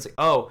 Why is he? And it's like,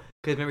 oh,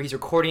 because remember he's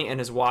recording it in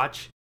his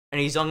watch, and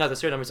he's yelling out the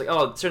serial number. It's like,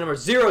 oh, serial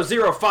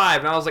number 005,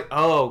 and I was like,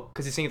 oh,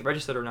 because he's seeing if it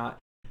registered or not,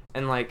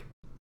 and like.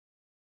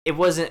 It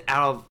wasn't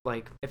out of,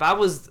 like, if I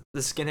was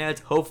the skinheads,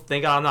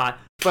 thank God I'm not.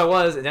 If I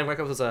was, and Dan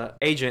Radcliffe was an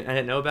agent, and I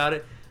didn't know about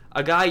it,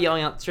 a guy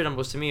yelling out serial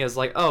numbers to me is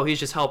like, oh, he's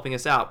just helping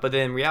us out. But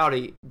then in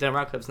reality, Dan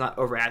Radcliffe's not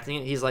overacting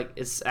it. He's like,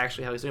 it's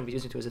actually how he's doing it, but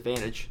using it to his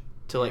advantage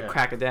to, like,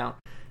 crack it down.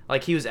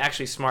 Like, he was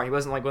actually smart. He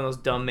wasn't like one of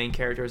those dumb main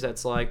characters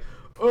that's like,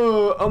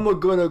 I'm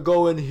gonna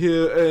go in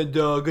here and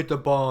get the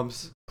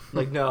bombs.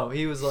 Like, no,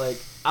 he was like,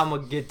 I'm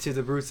gonna get to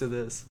the roots of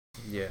this.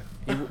 Yeah.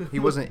 He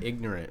wasn't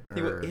ignorant.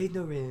 He was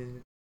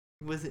ignorant.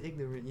 He wasn't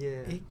ignorant,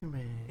 yeah.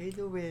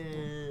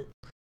 Ignorant.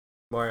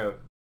 Mario.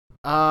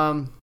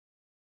 I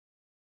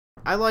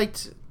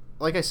liked,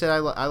 like I said,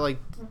 I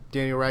liked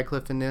Daniel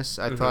Radcliffe in this.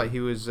 I thought he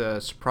was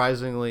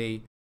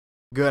surprisingly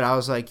good. I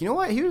was like, you know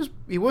what?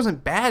 He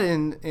wasn't bad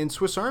in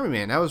Swiss Army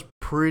Man. That was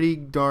pretty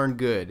darn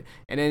good.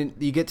 And then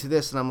you get to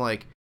this, and I'm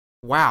like,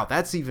 wow,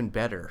 that's even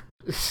better.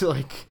 It's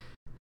like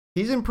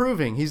he's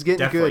improving. He's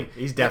getting good.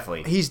 He's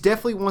definitely. He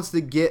definitely wants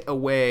to get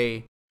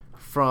away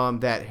from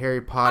that Harry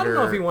Potter. I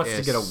don't know if he wants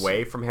to get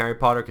away from Harry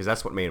Potter because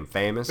that's what made him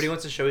famous. But he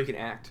wants to show he can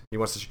act. He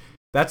wants to.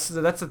 That's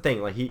the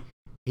thing. Like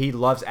he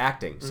loves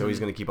acting, so he's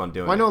gonna keep on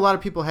doing. Well, I know a lot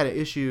of people had an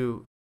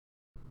issue.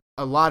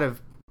 A lot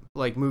of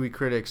like movie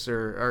critics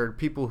or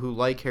people who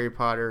like Harry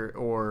Potter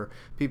or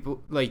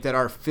people like that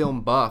are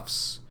film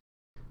buffs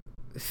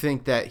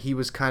think that he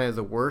was kind of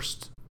the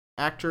worst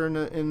actor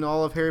in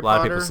all of Harry Potter. A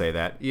lot of people say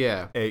that.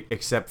 Yeah.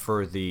 Except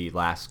for the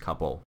last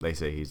couple, they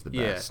say he's the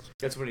best. Yeah.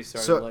 That's when he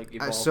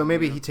started so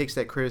maybe he takes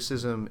that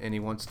criticism and he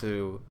wants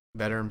to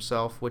better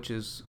himself, which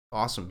is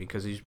awesome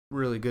because he's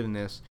really good in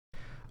this.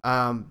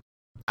 I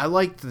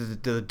liked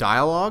the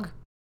dialogue.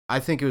 I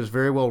think it was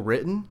very well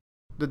written,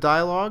 the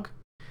dialogue.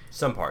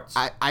 Some parts.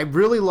 I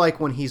really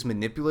like when he's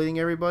manipulating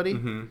everybody.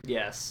 Mm-hmm.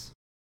 Yes.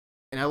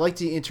 And I like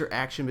the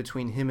interaction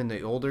between him and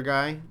the older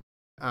guy.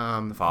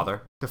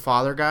 The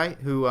father guy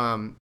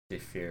who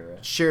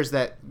shares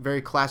that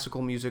very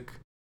classical music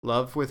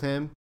love with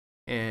him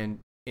and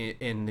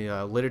in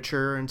the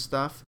literature and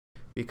stuff,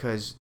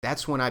 because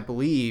that's when I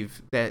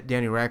believe that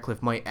Daniel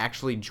Radcliffe might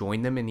actually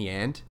join them in the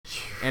end.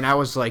 And I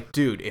was like,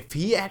 dude, if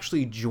he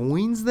actually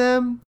joins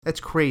them,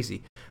 that's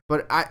crazy.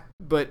 But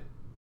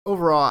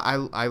overall,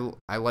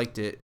 I liked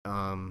it.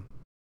 I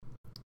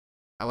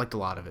liked a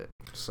lot of it.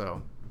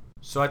 So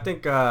I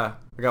think I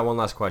got one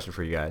last question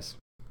for you guys.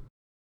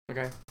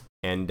 Okay.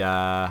 And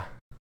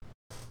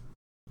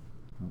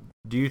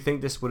do you think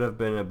this would have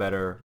been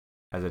better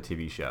as a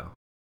TV show?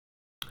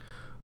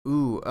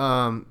 Ooh,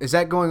 is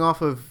that going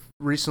off of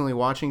recently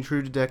watching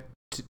True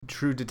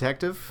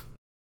Detective?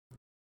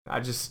 I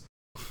just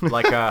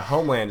like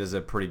Homeland is a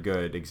pretty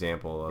good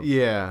example of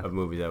of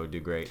movies that would do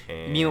great.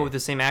 And you mean with the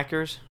same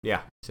actors?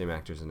 Yeah, same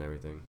actors and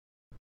everything.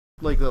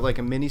 Like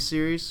a mini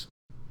series,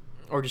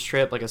 or just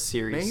straight up like a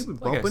series. Man, you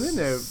bumping in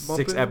there.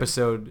 Six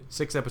episode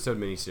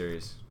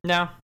miniseries.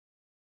 No,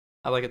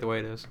 I like it the way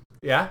it is.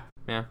 Yeah.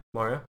 You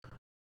Mario.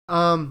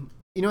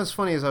 know what's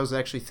funny is I was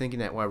actually thinking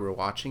that while we were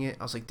watching it,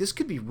 I was like, this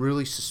could be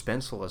really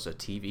suspenseful as a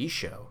TV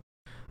show.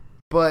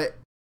 But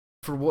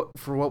for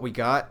what we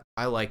got,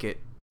 I like it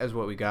as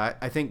what we got.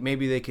 I think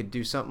maybe they could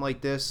do something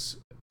like this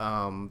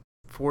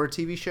for a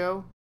TV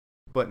show,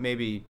 but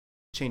maybe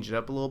change it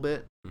up a little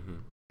bit. Mm-hmm.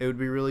 It would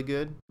be really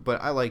good.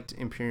 But I liked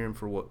Imperium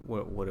for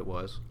what it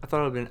was. I thought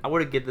it would have been. I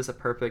would have given this a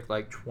perfect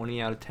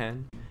 20 out of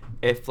 10.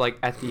 If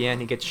at the end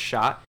he gets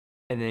shot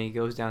and then he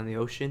goes down the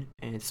ocean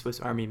and it's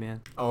Swiss Army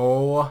Man.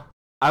 Oh.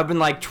 I've been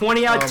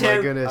 20 out of 10.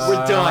 My goodness. We're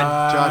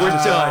done. We're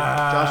done.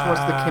 Josh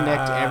wants to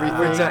connect everything.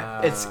 We're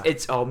done.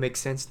 It's all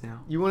makes sense now.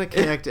 You want to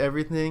connect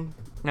everything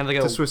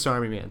to Swiss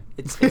Army Man.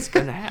 It's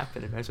gonna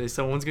happen eventually.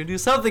 Someone's gonna do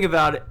something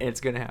about it, and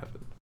it's gonna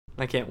happen.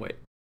 I can't wait.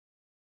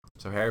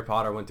 So Harry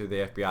Potter went through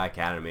the FBI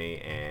Academy,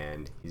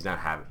 and he's not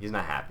happy.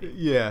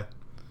 Yeah.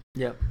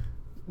 Yep.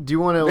 Do you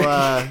want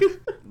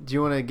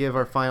to give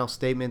our final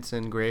statements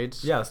and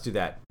grades? Yeah, let's do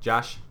that.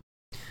 Josh?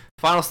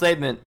 Final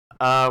statement.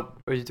 Are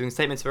you doing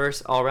statements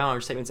first, all around,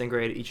 or statements and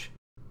grade each?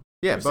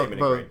 Yeah, Or statement and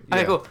both. grade.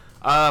 Okay, cool.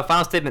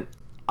 Final statement.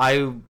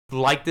 I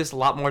like this a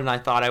lot more than I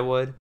thought I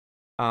would.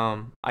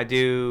 I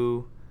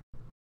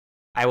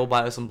will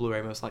buy this on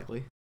Blu-ray most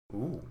likely.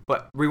 Ooh.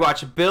 But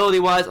rewatchability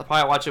wise, I'll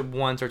probably watch it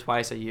once or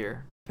twice a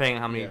year, depending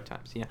on how many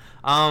times. Yeah.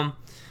 Out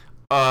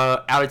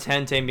of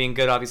 10, 10 being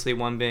good, obviously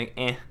 1 being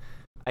eh.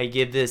 I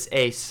give this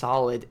a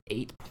solid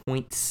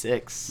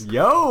 8.6.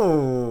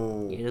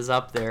 Yo! It is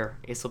up there.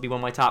 This will be one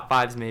of my top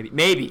 5s,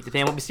 maybe,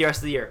 depending on what we see the rest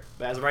of the year.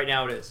 But as of right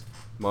now, it is.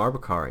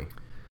 Marbakari.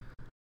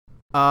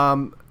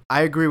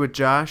 I agree with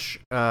Josh.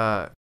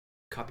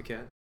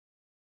 Copycat.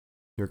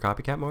 You're a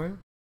copycat, Mario?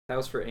 That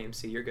was for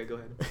AMC. You're good. Go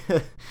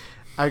ahead.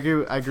 I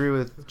agree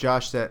with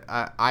Josh that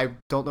I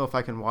don't know if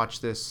I can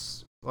watch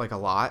this like a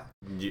lot.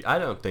 I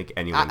don't think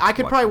anyone. I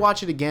could probably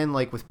watch it again,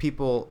 like with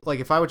people. Like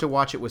if I were to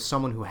watch it with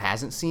someone who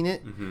hasn't seen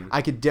it,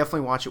 I could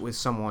definitely watch it with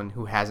someone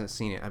who hasn't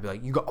seen it. I'd be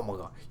like, oh my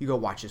god, you go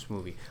watch this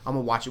movie. I'm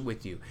gonna watch it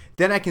with you.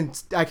 Then I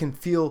can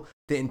feel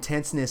the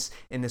intenseness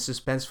and the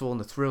suspenseful and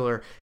the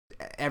thriller,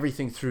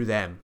 everything through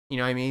them. You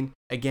know what I mean?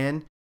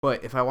 Again.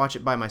 But if I watch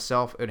it by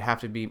myself, it would have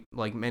to be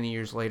like many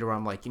years later where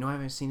I'm like, I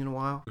haven't seen it in a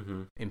while.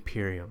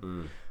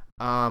 Imperium.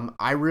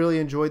 I really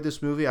enjoyed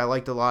this movie. I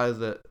liked a lot of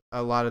the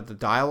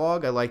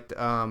dialogue. I liked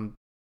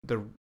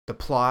the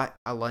plot.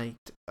 I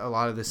liked a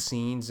lot of the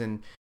scenes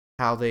and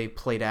how they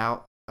played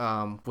out.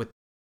 With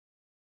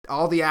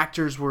all the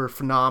actors were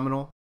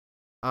phenomenal.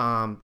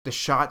 The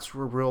shots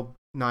were real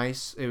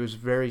nice. It was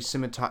very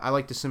I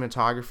liked the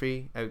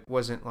cinematography. It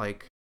wasn't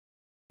like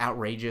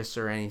outrageous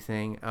or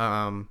anything.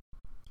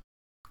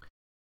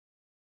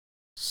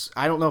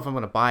 I don't know if I'm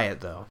gonna buy it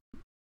though.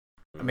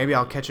 Maybe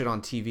I'll catch it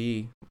on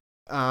TV.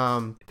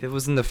 If it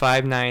was in the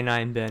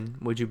 $5.99 bin,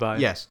 would you buy it?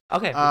 Yes.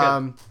 Okay.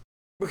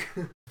 We're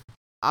good.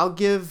 I'll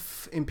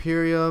give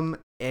Imperium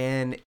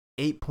an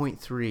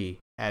 8.3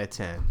 out of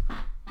 10.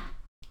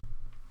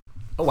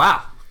 Oh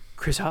wow!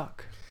 Chris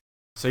Hawk.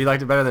 So you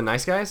liked it better than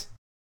Nice Guys?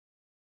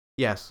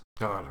 Yes.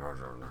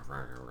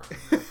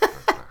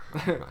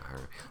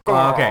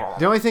 Okay.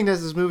 The only thing that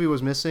this movie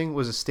was missing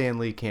was a Stan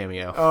Lee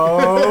cameo.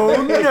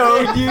 Oh no,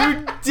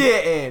 you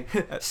didn't!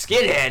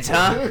 Skinheads,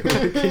 huh?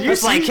 Can you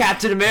It's like see?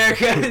 Captain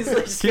America. Can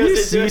you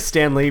see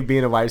Stan Lee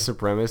being a white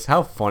supremacist?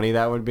 How funny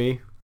that would be!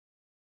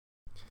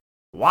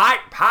 White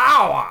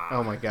power.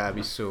 Oh my god, it'd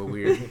be so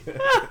weird.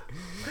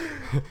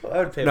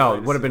 No,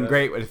 it would have been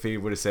great if he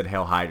would have said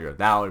Hail Hydra.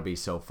 That would be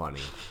so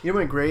funny. You know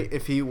what would be great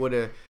if he would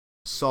have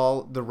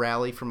saw the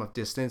rally from a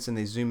distance and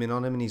they zoom in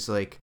on him and he's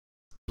like,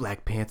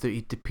 Black Panther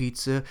eat the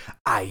pizza,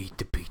 I eat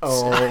the pizza.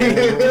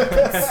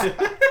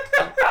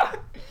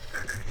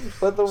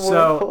 What the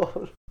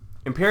So,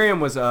 Imperium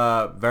was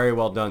a very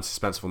well done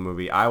suspenseful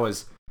movie. I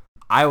was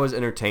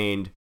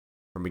entertained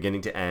from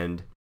beginning to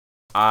end.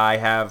 I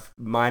have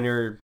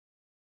minor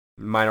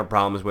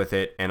problems with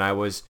it, and I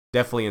was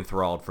definitely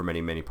enthralled for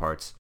many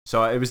parts.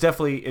 So it was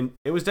definitely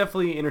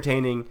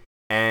entertaining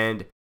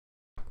and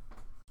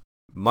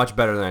much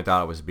better than I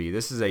thought it was to be.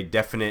 This is a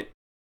definite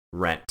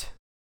Rent,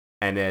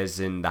 and as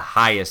in the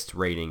highest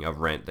rating of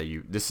Rent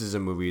this is a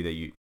movie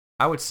that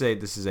I would say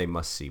this is a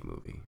must-see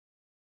movie.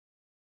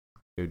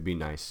 It would be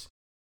nice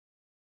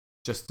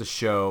just to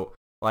show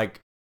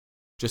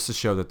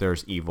that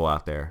there's evil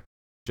out there.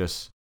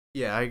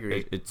 Yeah, I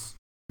agree. It's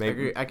I maybe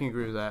agree. I can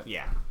agree with that.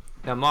 yeah.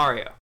 Now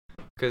Mario,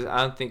 because I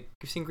don't think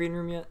you've seen Green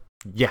Room yet.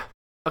 Yeah.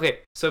 Okay,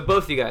 so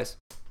both of you guys,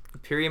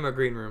 Imperium or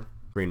Green Room?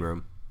 Green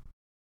Room.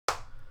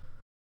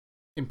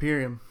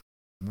 Imperium.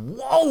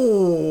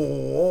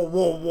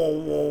 Whoa.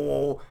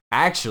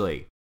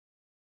 Actually,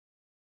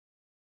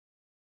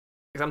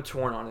 Because I'm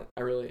torn on it.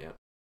 I really am.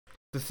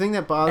 The thing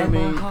that bothered me,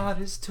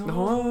 is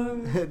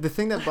torn. the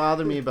thing that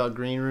bothered me about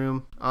Green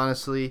Room,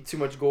 honestly, Too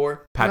much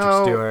gore.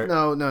 Patrick Stewart.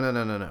 No,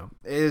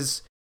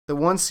 is the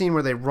one scene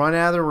where they run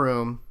out of the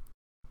room,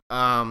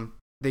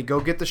 they go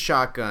get the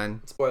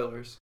shotgun.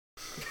 Spoilers.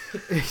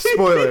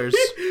 Spoilers.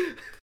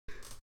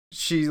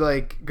 She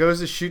goes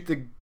to shoot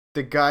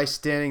the guy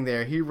standing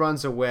there. He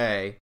runs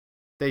away.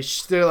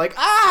 They're like,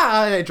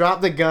 ah! And they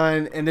drop the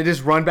gun and they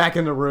just run back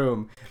in the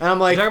room. And I'm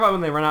You like, talk about when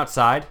they run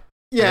outside?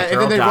 yeah,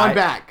 and then they run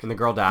back. And the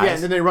girl dies? Yeah,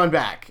 and then they run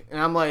back.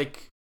 And I'm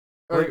like,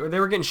 They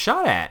were getting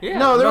shot at. Yeah.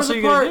 no, What there else was are a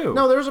you gonna part. do?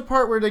 No, there was a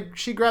part where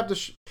she grabbed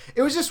the.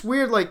 It was just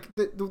weird. Like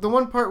the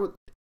one part with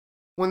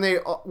when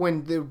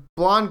the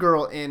blonde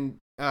girl and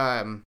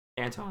Anton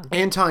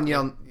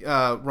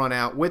run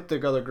out with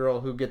the other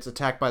girl who gets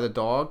attacked by the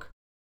dog.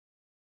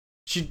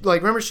 She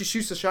remember she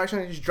shoots the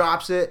shotgun and she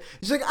drops it.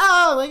 She's like,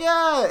 oh my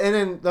god! And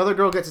then the other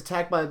girl gets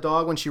attacked by a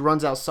dog when she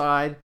runs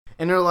outside.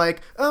 and they're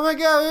like, "Oh my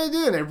god, what are you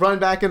doing?" They run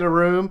back in the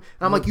room, and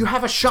I'm like, "You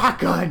have a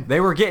shotgun." They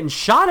were getting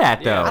shot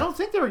at though. Yeah. I don't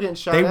think they were getting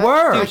shot. They at.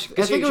 were. I Dude,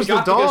 think it was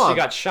the dog. She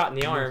got shot in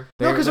the arm.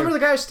 No, because remember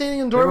the guy was standing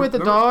in the door with the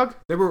dog.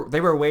 They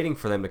were waiting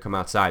for them to come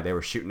outside. They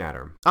were shooting at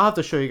her. I'll have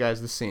to show you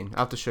guys the scene.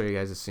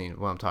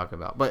 What I'm talking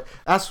about. But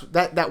that's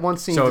that one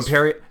scene. So just-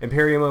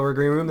 Imperium over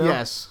Green Room though.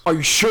 Yes. Are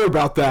you sure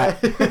about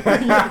that?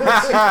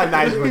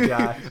 Nice one,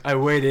 Josh. I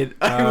waited.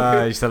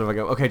 You son of a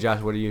gun. Okay,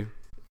 Josh, what are you?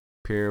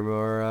 Imperium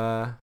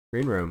or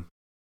Green Room?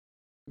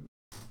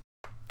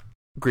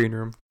 Green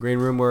Room. Green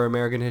Room or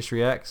American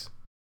History X?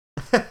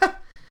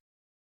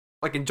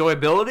 Like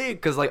enjoyability,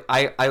 because like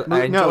I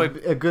No, enjoy.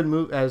 a good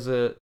move as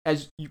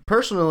you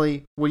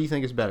personally. What do you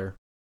think is better?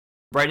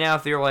 Right now,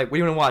 if you're like, what do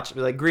you want to watch? I'd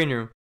be like Green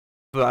Room.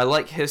 But I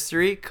like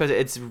history because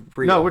it's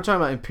real. No, we're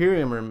talking about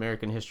Imperium or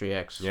American History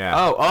X. Yeah.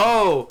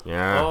 Oh.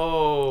 Yeah.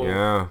 Oh.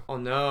 Yeah. Oh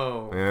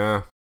no.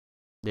 Yeah.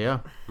 Yeah.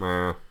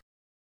 Yeah.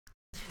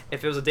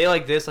 If it was a day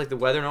like this, like the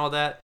weather and all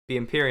that, be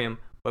Imperium.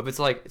 But if it's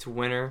like it's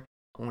winter,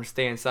 I want to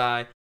stay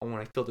inside. I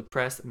want to feel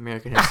depressed.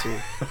 American History.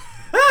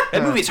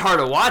 That movie's hard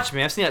to watch,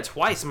 man. I've seen that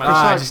twice in my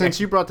Ah, life. Since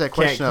you brought that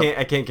question up,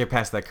 I can't get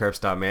past that curb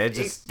stop, man. It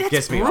just That's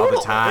gets me all the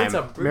brutal. time. It's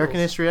a brutal- American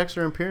History X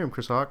or Imperium,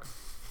 Chris Hawk?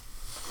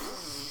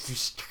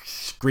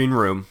 Green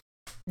Room.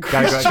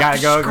 Gotta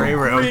go. Green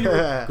Room. Green Room.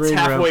 It's Green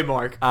halfway Room.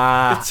 mark.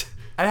 I'd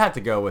have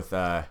to go with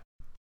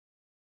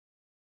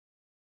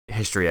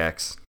History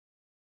X.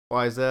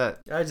 Why is that?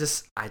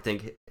 I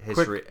think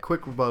History.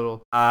 Quick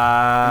rebuttal.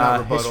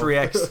 Not rebuttal. History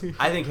X.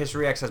 I think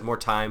History X has more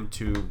time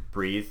to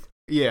breathe,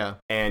 Yeah.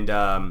 and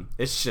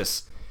it's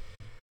just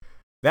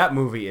that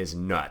movie is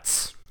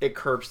nuts. It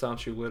curb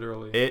stomps you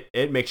literally.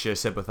 It makes you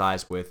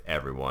sympathize with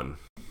everyone.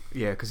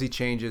 Yeah, because he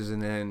changes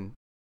and then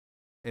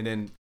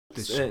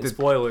the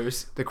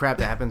Spoilers. the crap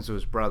that happens to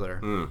his brother.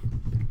 Mm.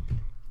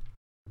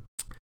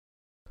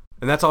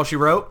 And that's all she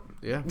wrote.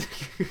 Yeah.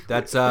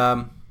 That's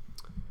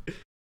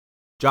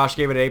Josh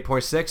gave it an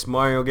 8.6.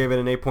 Mario gave it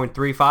an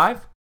 8.35.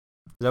 Is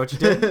that what you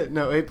did?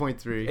 No,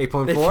 8.3.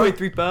 8.4.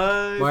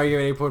 8.35. Mario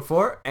gave it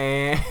 8.4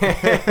 and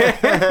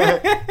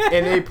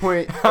And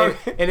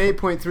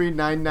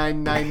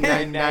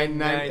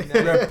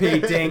 8.3999999.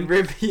 repeating.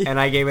 Repeat. And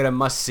I gave it a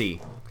must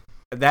see.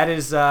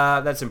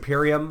 That's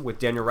Imperium with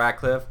Daniel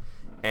Radcliffe,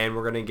 and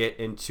we're gonna get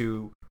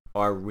into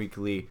our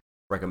weekly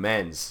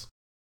recommends.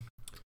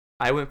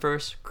 I went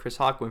first. Chris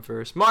Hawk went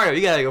first. Mario,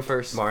 you gotta go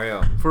first.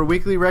 Mario. For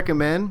weekly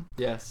recommend,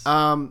 Yes.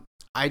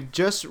 I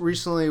just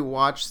recently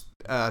watched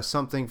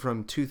something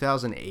from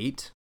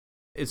 2008.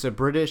 It's a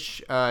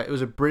British. It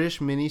was a British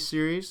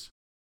miniseries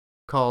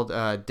called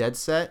Dead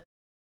Set,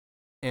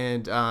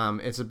 and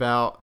it's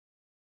about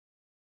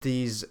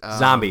these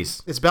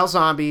Zombies. It's about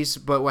zombies,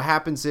 but what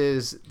happens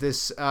is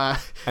this. And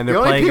The they're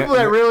only playing people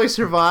that really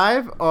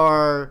survive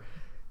are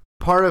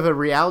part of a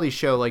reality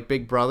show like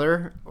Big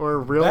Brother or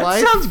Real That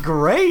Life. sounds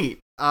great.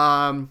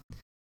 Yeah,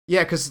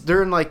 because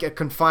they're in like a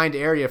confined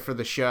area for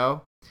the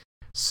show,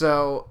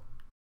 so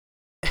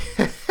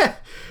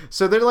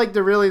so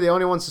they're really the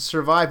only ones to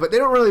survive, but they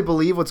don't really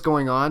believe what's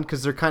going on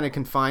because they're kind of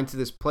confined to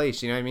this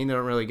place. You know what I mean? They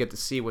don't really get to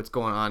see what's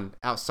going on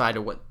outside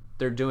of what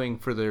they're doing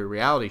for their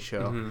reality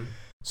show. Mm-hmm.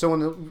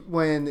 So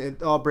when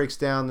it all breaks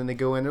down, then they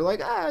go in. They're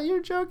like, "Ah,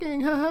 you're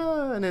joking,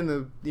 haha!" And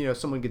then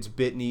someone gets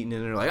bit and eaten,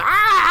 and they're like,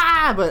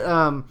 "Ah!"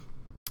 But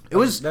it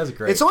was That's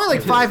great. It's only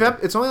like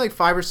it's only like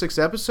 5 or 6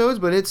 episodes,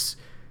 but it's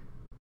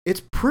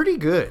pretty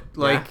good.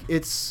 Like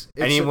it's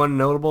Anyone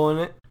notable in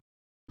it?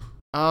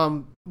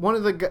 one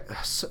of the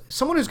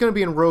someone who's going to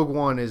be in Rogue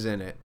One is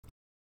in it.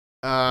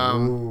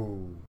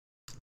 Ken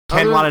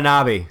other-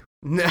 Watanabe.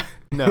 No.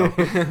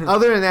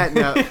 Other than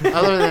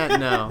that,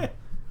 no.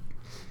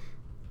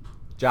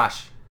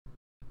 Josh.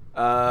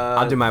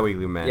 I'll do my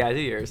weekly recommend. Yeah, do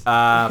yours.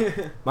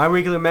 My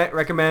weekly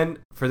recommend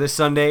for this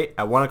Sunday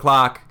at 1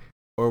 o'clock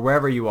or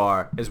wherever you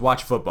are is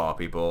watch football,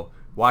 people.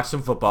 Watch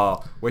some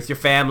football with your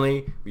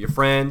family, with your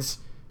friends.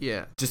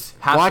 Yeah. Just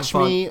have Watch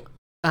some fun. me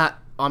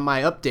on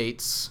my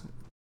updates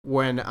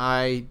when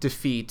I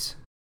defeat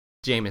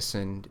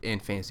Jameson in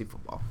fantasy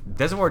football.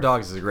 Reservoir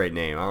Dogs is a great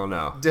name. I don't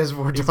know.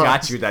 Reservoir He's Dogs.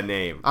 got you with that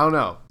name. I don't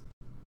know.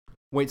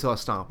 Wait till I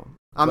stomp him.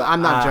 I'm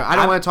not. I don't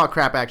I'm- want to talk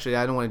crap. Actually,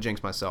 I don't want to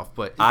jinx myself.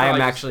 But I am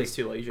Probably actually. it's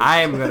too late.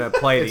 I am gonna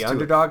play It's the too late.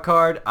 underdog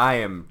card. I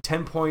am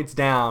 10 points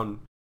down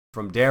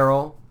from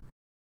Daryl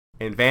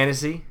in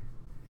fantasy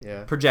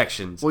yeah,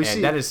 projections, Well, you and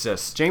see- that is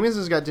just.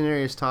 Jameson's got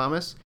Denarius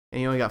Thomas, and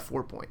he only got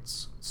 4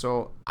 points.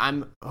 So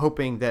I'm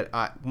hoping that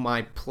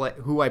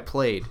who I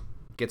played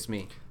gets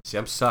me. See,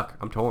 I'm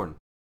torn.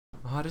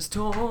 My heart is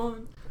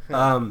torn.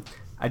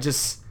 I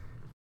just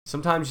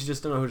sometimes you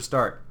just don't know who to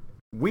start.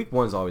 Week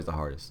 1 is always the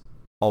hardest.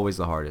 Always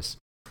the hardest.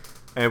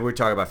 And we're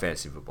talking about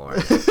fantasy football,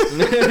 right?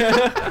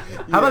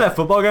 How about that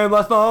football game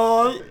last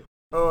night?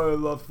 Oh, I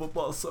love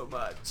football so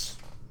much.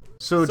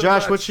 So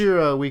Josh, what's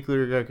your weekly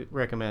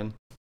recommend?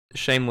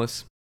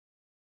 Shameless.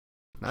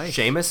 Nice.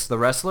 Sheamus, the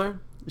wrestler,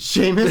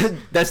 Sheamus.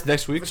 That's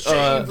next week's.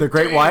 the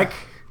Great White,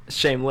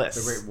 Shameless.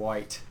 the Great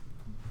White.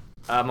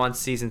 I'm on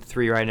season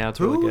 3 right now. It's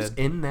really Who's good.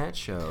 in that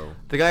show?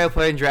 The guy who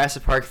played in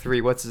Jurassic Park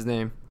 3. What's his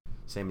name?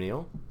 Sam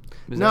Neill.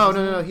 Is No, that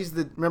his name? He's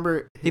the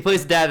remember. He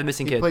plays the dad of the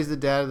missing He kid. plays the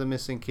dad of the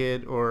missing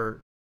kid, or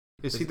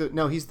is he the?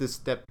 No, he's the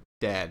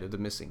stepdad of the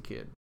missing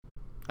kid.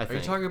 I Are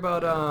think. you talking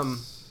about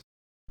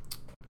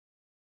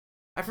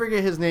I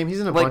forget his name. He's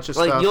in a bunch of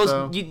like stuff.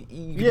 though. you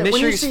Yeah, miss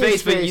when your you see face,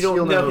 his but face, you don't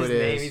you'll know know his who it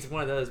name. is. He's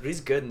one of those, but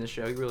he's good in the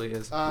show. He really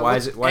is. Why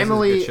is it a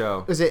Emily? good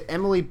show? Is it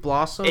Emily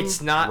Blossom?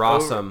 It's not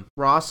Rossum.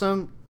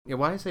 Rossum. Yeah,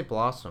 why did I say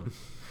Blossom?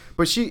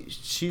 But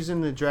she's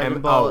in the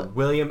Dragon Ball. Oh,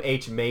 William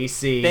H.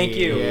 Macy. Thank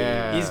you.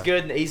 Yeah. He's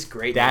good. He's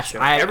great. That's in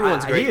the show.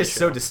 Everyone's great. He in is the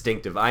so show.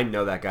 distinctive. I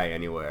know that guy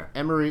anywhere.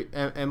 Emily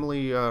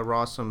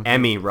Rossum.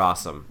 Emmy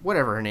Rossum.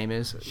 Whatever her name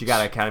is. She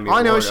got an Academy All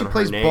I Award know is she on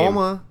plays her name.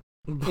 Bulma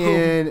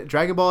in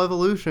Dragon Ball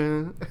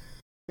Evolution.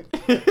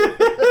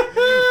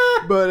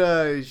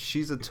 But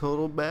she's a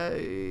total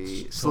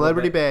bae.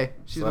 Celebrity bae.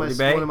 She's Celebrity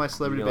one bae? of my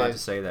celebrity You're allowed to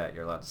baes. say that.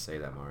 You're allowed to say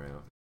that,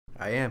 Mario.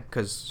 I am,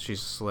 because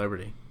she's a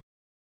celebrity.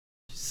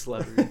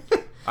 Celebrity.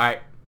 All right.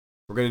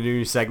 We're going to do a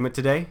new segment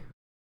today.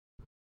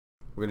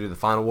 We're going to do the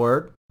final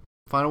word.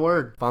 Final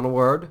word. Final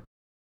word.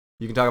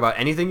 You can talk about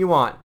anything you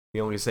want.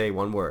 You only say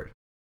one word.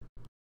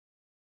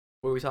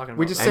 What are we talking about?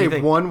 We just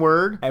Anything. say one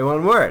word. Hey,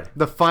 one word.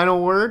 The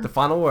final word. The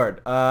final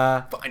word.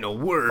 Final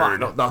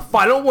word. The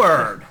final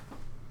word.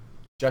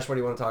 Josh, what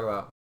do you want to talk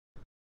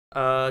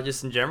about?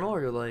 Just in general,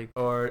 or like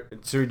Or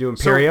should we do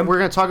Imperium? So we're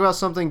gonna talk about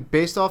something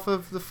based off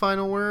of the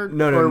final word.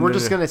 No, Or we're no,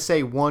 just no. gonna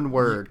say one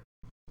word.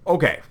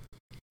 Okay.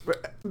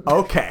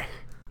 Okay.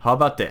 How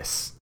about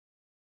this?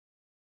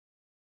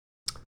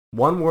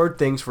 One word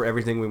things for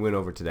everything we went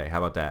over today. How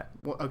about that?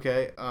 Well,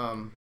 okay.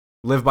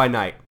 Live by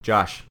night.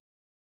 Josh.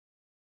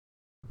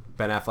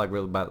 Ben Affleck,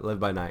 Live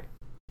by Night.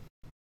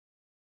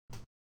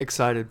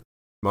 excited.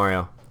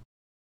 Mario.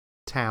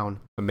 Town.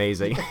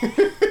 Amazing.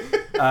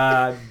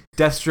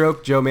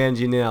 Deathstroke, Joe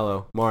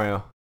Manganiello.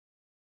 Mario.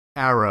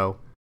 Arrow.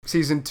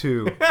 Season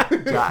 2.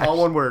 Josh. All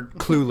one word.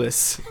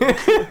 Clueless.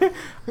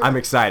 I'm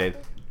excited.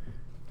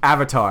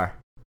 Avatar.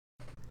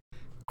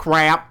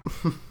 Crap.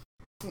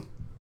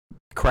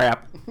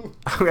 Crap.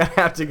 I'm going to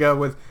have to go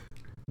with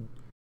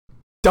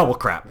double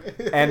crap.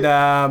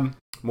 And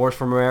Morse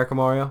from America,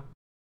 Mario.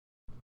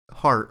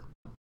 Heart.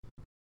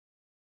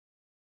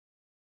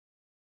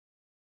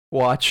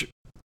 Watch.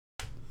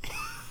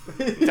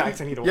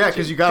 Dax, I need to watch Yeah, it.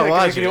 because you gotta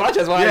watch You it. watch it.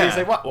 That's why I need Yeah. to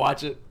say what?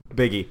 Watch it.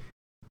 Biggie.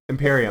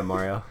 Imperium,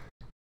 Mario.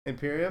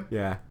 Imperium.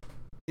 Yeah.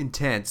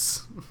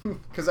 Intense.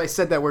 Because I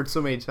said that word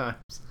so many times.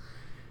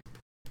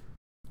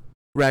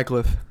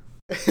 Radcliffe.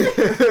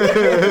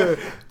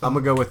 I'm going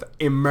to go with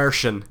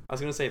immersion. I was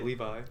gonna say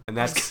Levi. And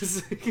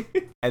that's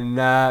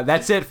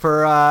that's it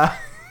for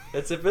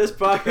That's it for this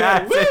podcast.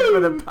 that's it for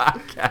the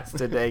podcast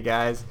today,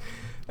 guys.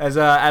 As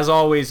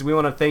always, we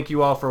want to thank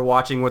you all for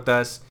watching with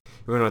us.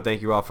 We want to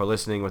thank you all for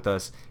listening with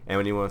us,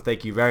 and we want to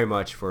thank you very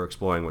much for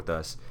exploring with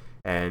us.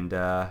 And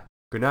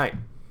good night.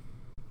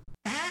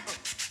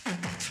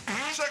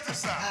 Check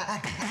this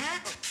out.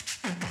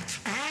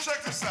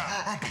 Check this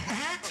out.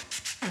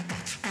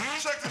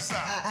 Check this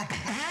out.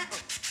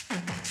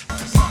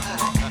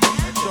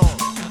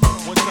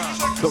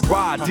 The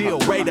raw deal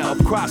raider of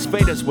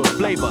crossfaders with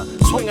flavor,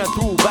 swinging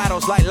through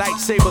battles like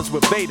lightsabers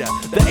with Vader.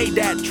 The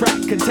ADAT track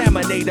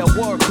contaminator,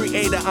 war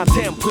creator, on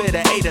template,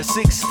 Ada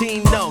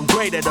 16 none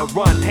greater to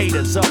run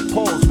haters up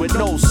poles with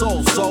no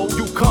soul. So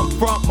you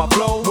confront my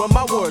flow when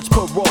my words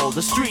parole.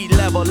 The street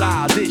level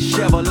loud,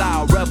 dishevel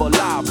loud, rebel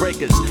loud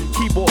breakers,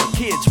 keyboard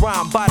kids,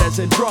 rhyme biters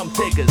and drum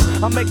takers.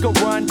 I make a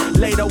run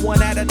later,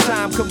 one at a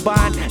time,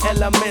 combine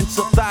elements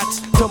of thoughts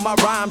to my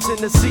rhymes in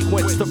the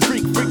sequence. The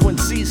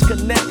frequencies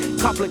connect,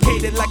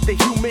 complicated like the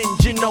Human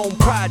Genome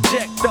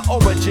Project. The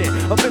origin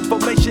of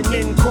information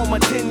in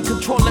chromatin,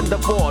 controlling the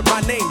board.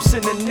 My name's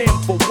synonym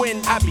for when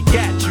I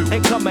begat you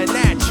and coming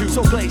at you.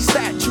 So play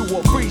statue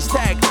or freeze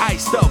tag,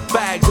 iced up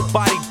bags of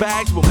body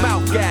bags with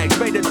mouth gags,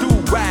 made of do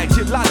rags.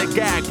 You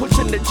lollygag,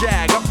 pushing the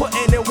jag. I'm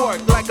putting in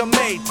work like a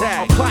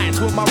Maytag. Clients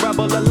with my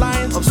rebel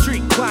alliance of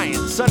street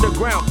clients,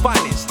 underground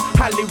finest,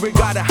 highly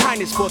regarded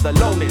highness for the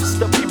lowness.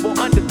 The people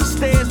under the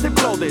stairs, they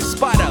blow this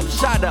spot up,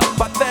 shot up.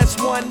 But that's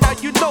one, now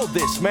you know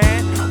this,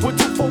 man. We're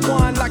 2 for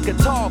 1 like a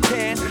tall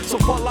can. So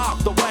fall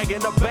off the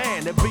wagon, a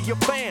band, and be a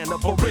fan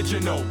of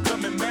original.